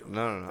She's no not doing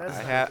no that. no no. That's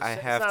I not have the I same-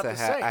 it's have not to the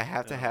have same. I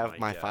have to Oh have my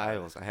my God.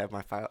 files. I have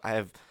my file. I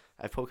have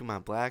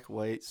Pokemon Black,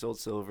 White, Soul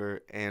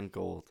Silver, and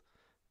Gold,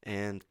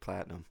 and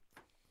Platinum,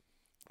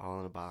 all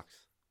in a box.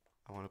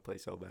 I want to play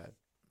so bad.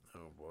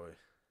 Oh boy.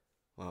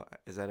 Well,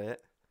 is that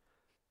it?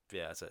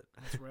 Yeah, that's it.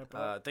 Let's wrap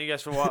up. Thank you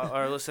guys for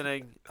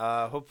listening.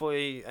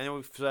 Hopefully, I know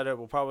we've said it.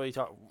 We'll probably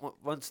talk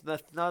once.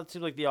 Now it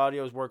seems like the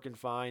audio is working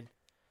fine.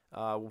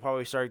 We'll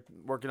probably start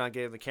working on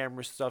getting the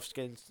camera stuff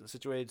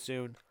situated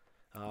soon.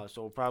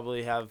 So we'll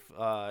probably have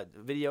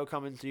video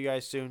coming to you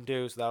guys soon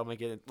too. So that'll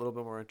make it a little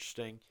bit more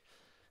interesting.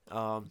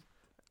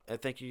 And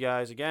thank you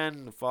guys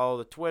again. Follow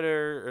the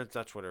Twitter. Or it's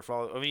not Twitter.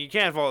 You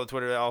can follow the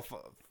Twitter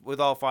with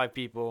all 5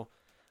 people.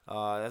 It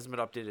hasn't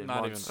been updated in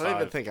Not months. I don't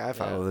even 5. think I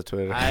follow Yeah. the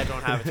Twitter. I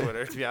don't have a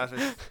Twitter, to be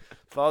honest.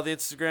 Follow the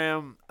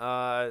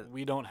Instagram.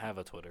 We don't have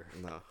a Twitter.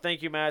 No.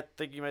 Thank you, Matt.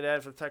 Thank you, my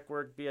dad, for the tech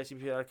work.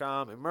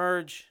 BICP.com.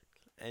 Emerge.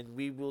 And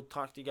we will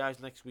talk to you guys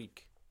next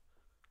week.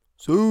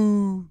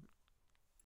 So.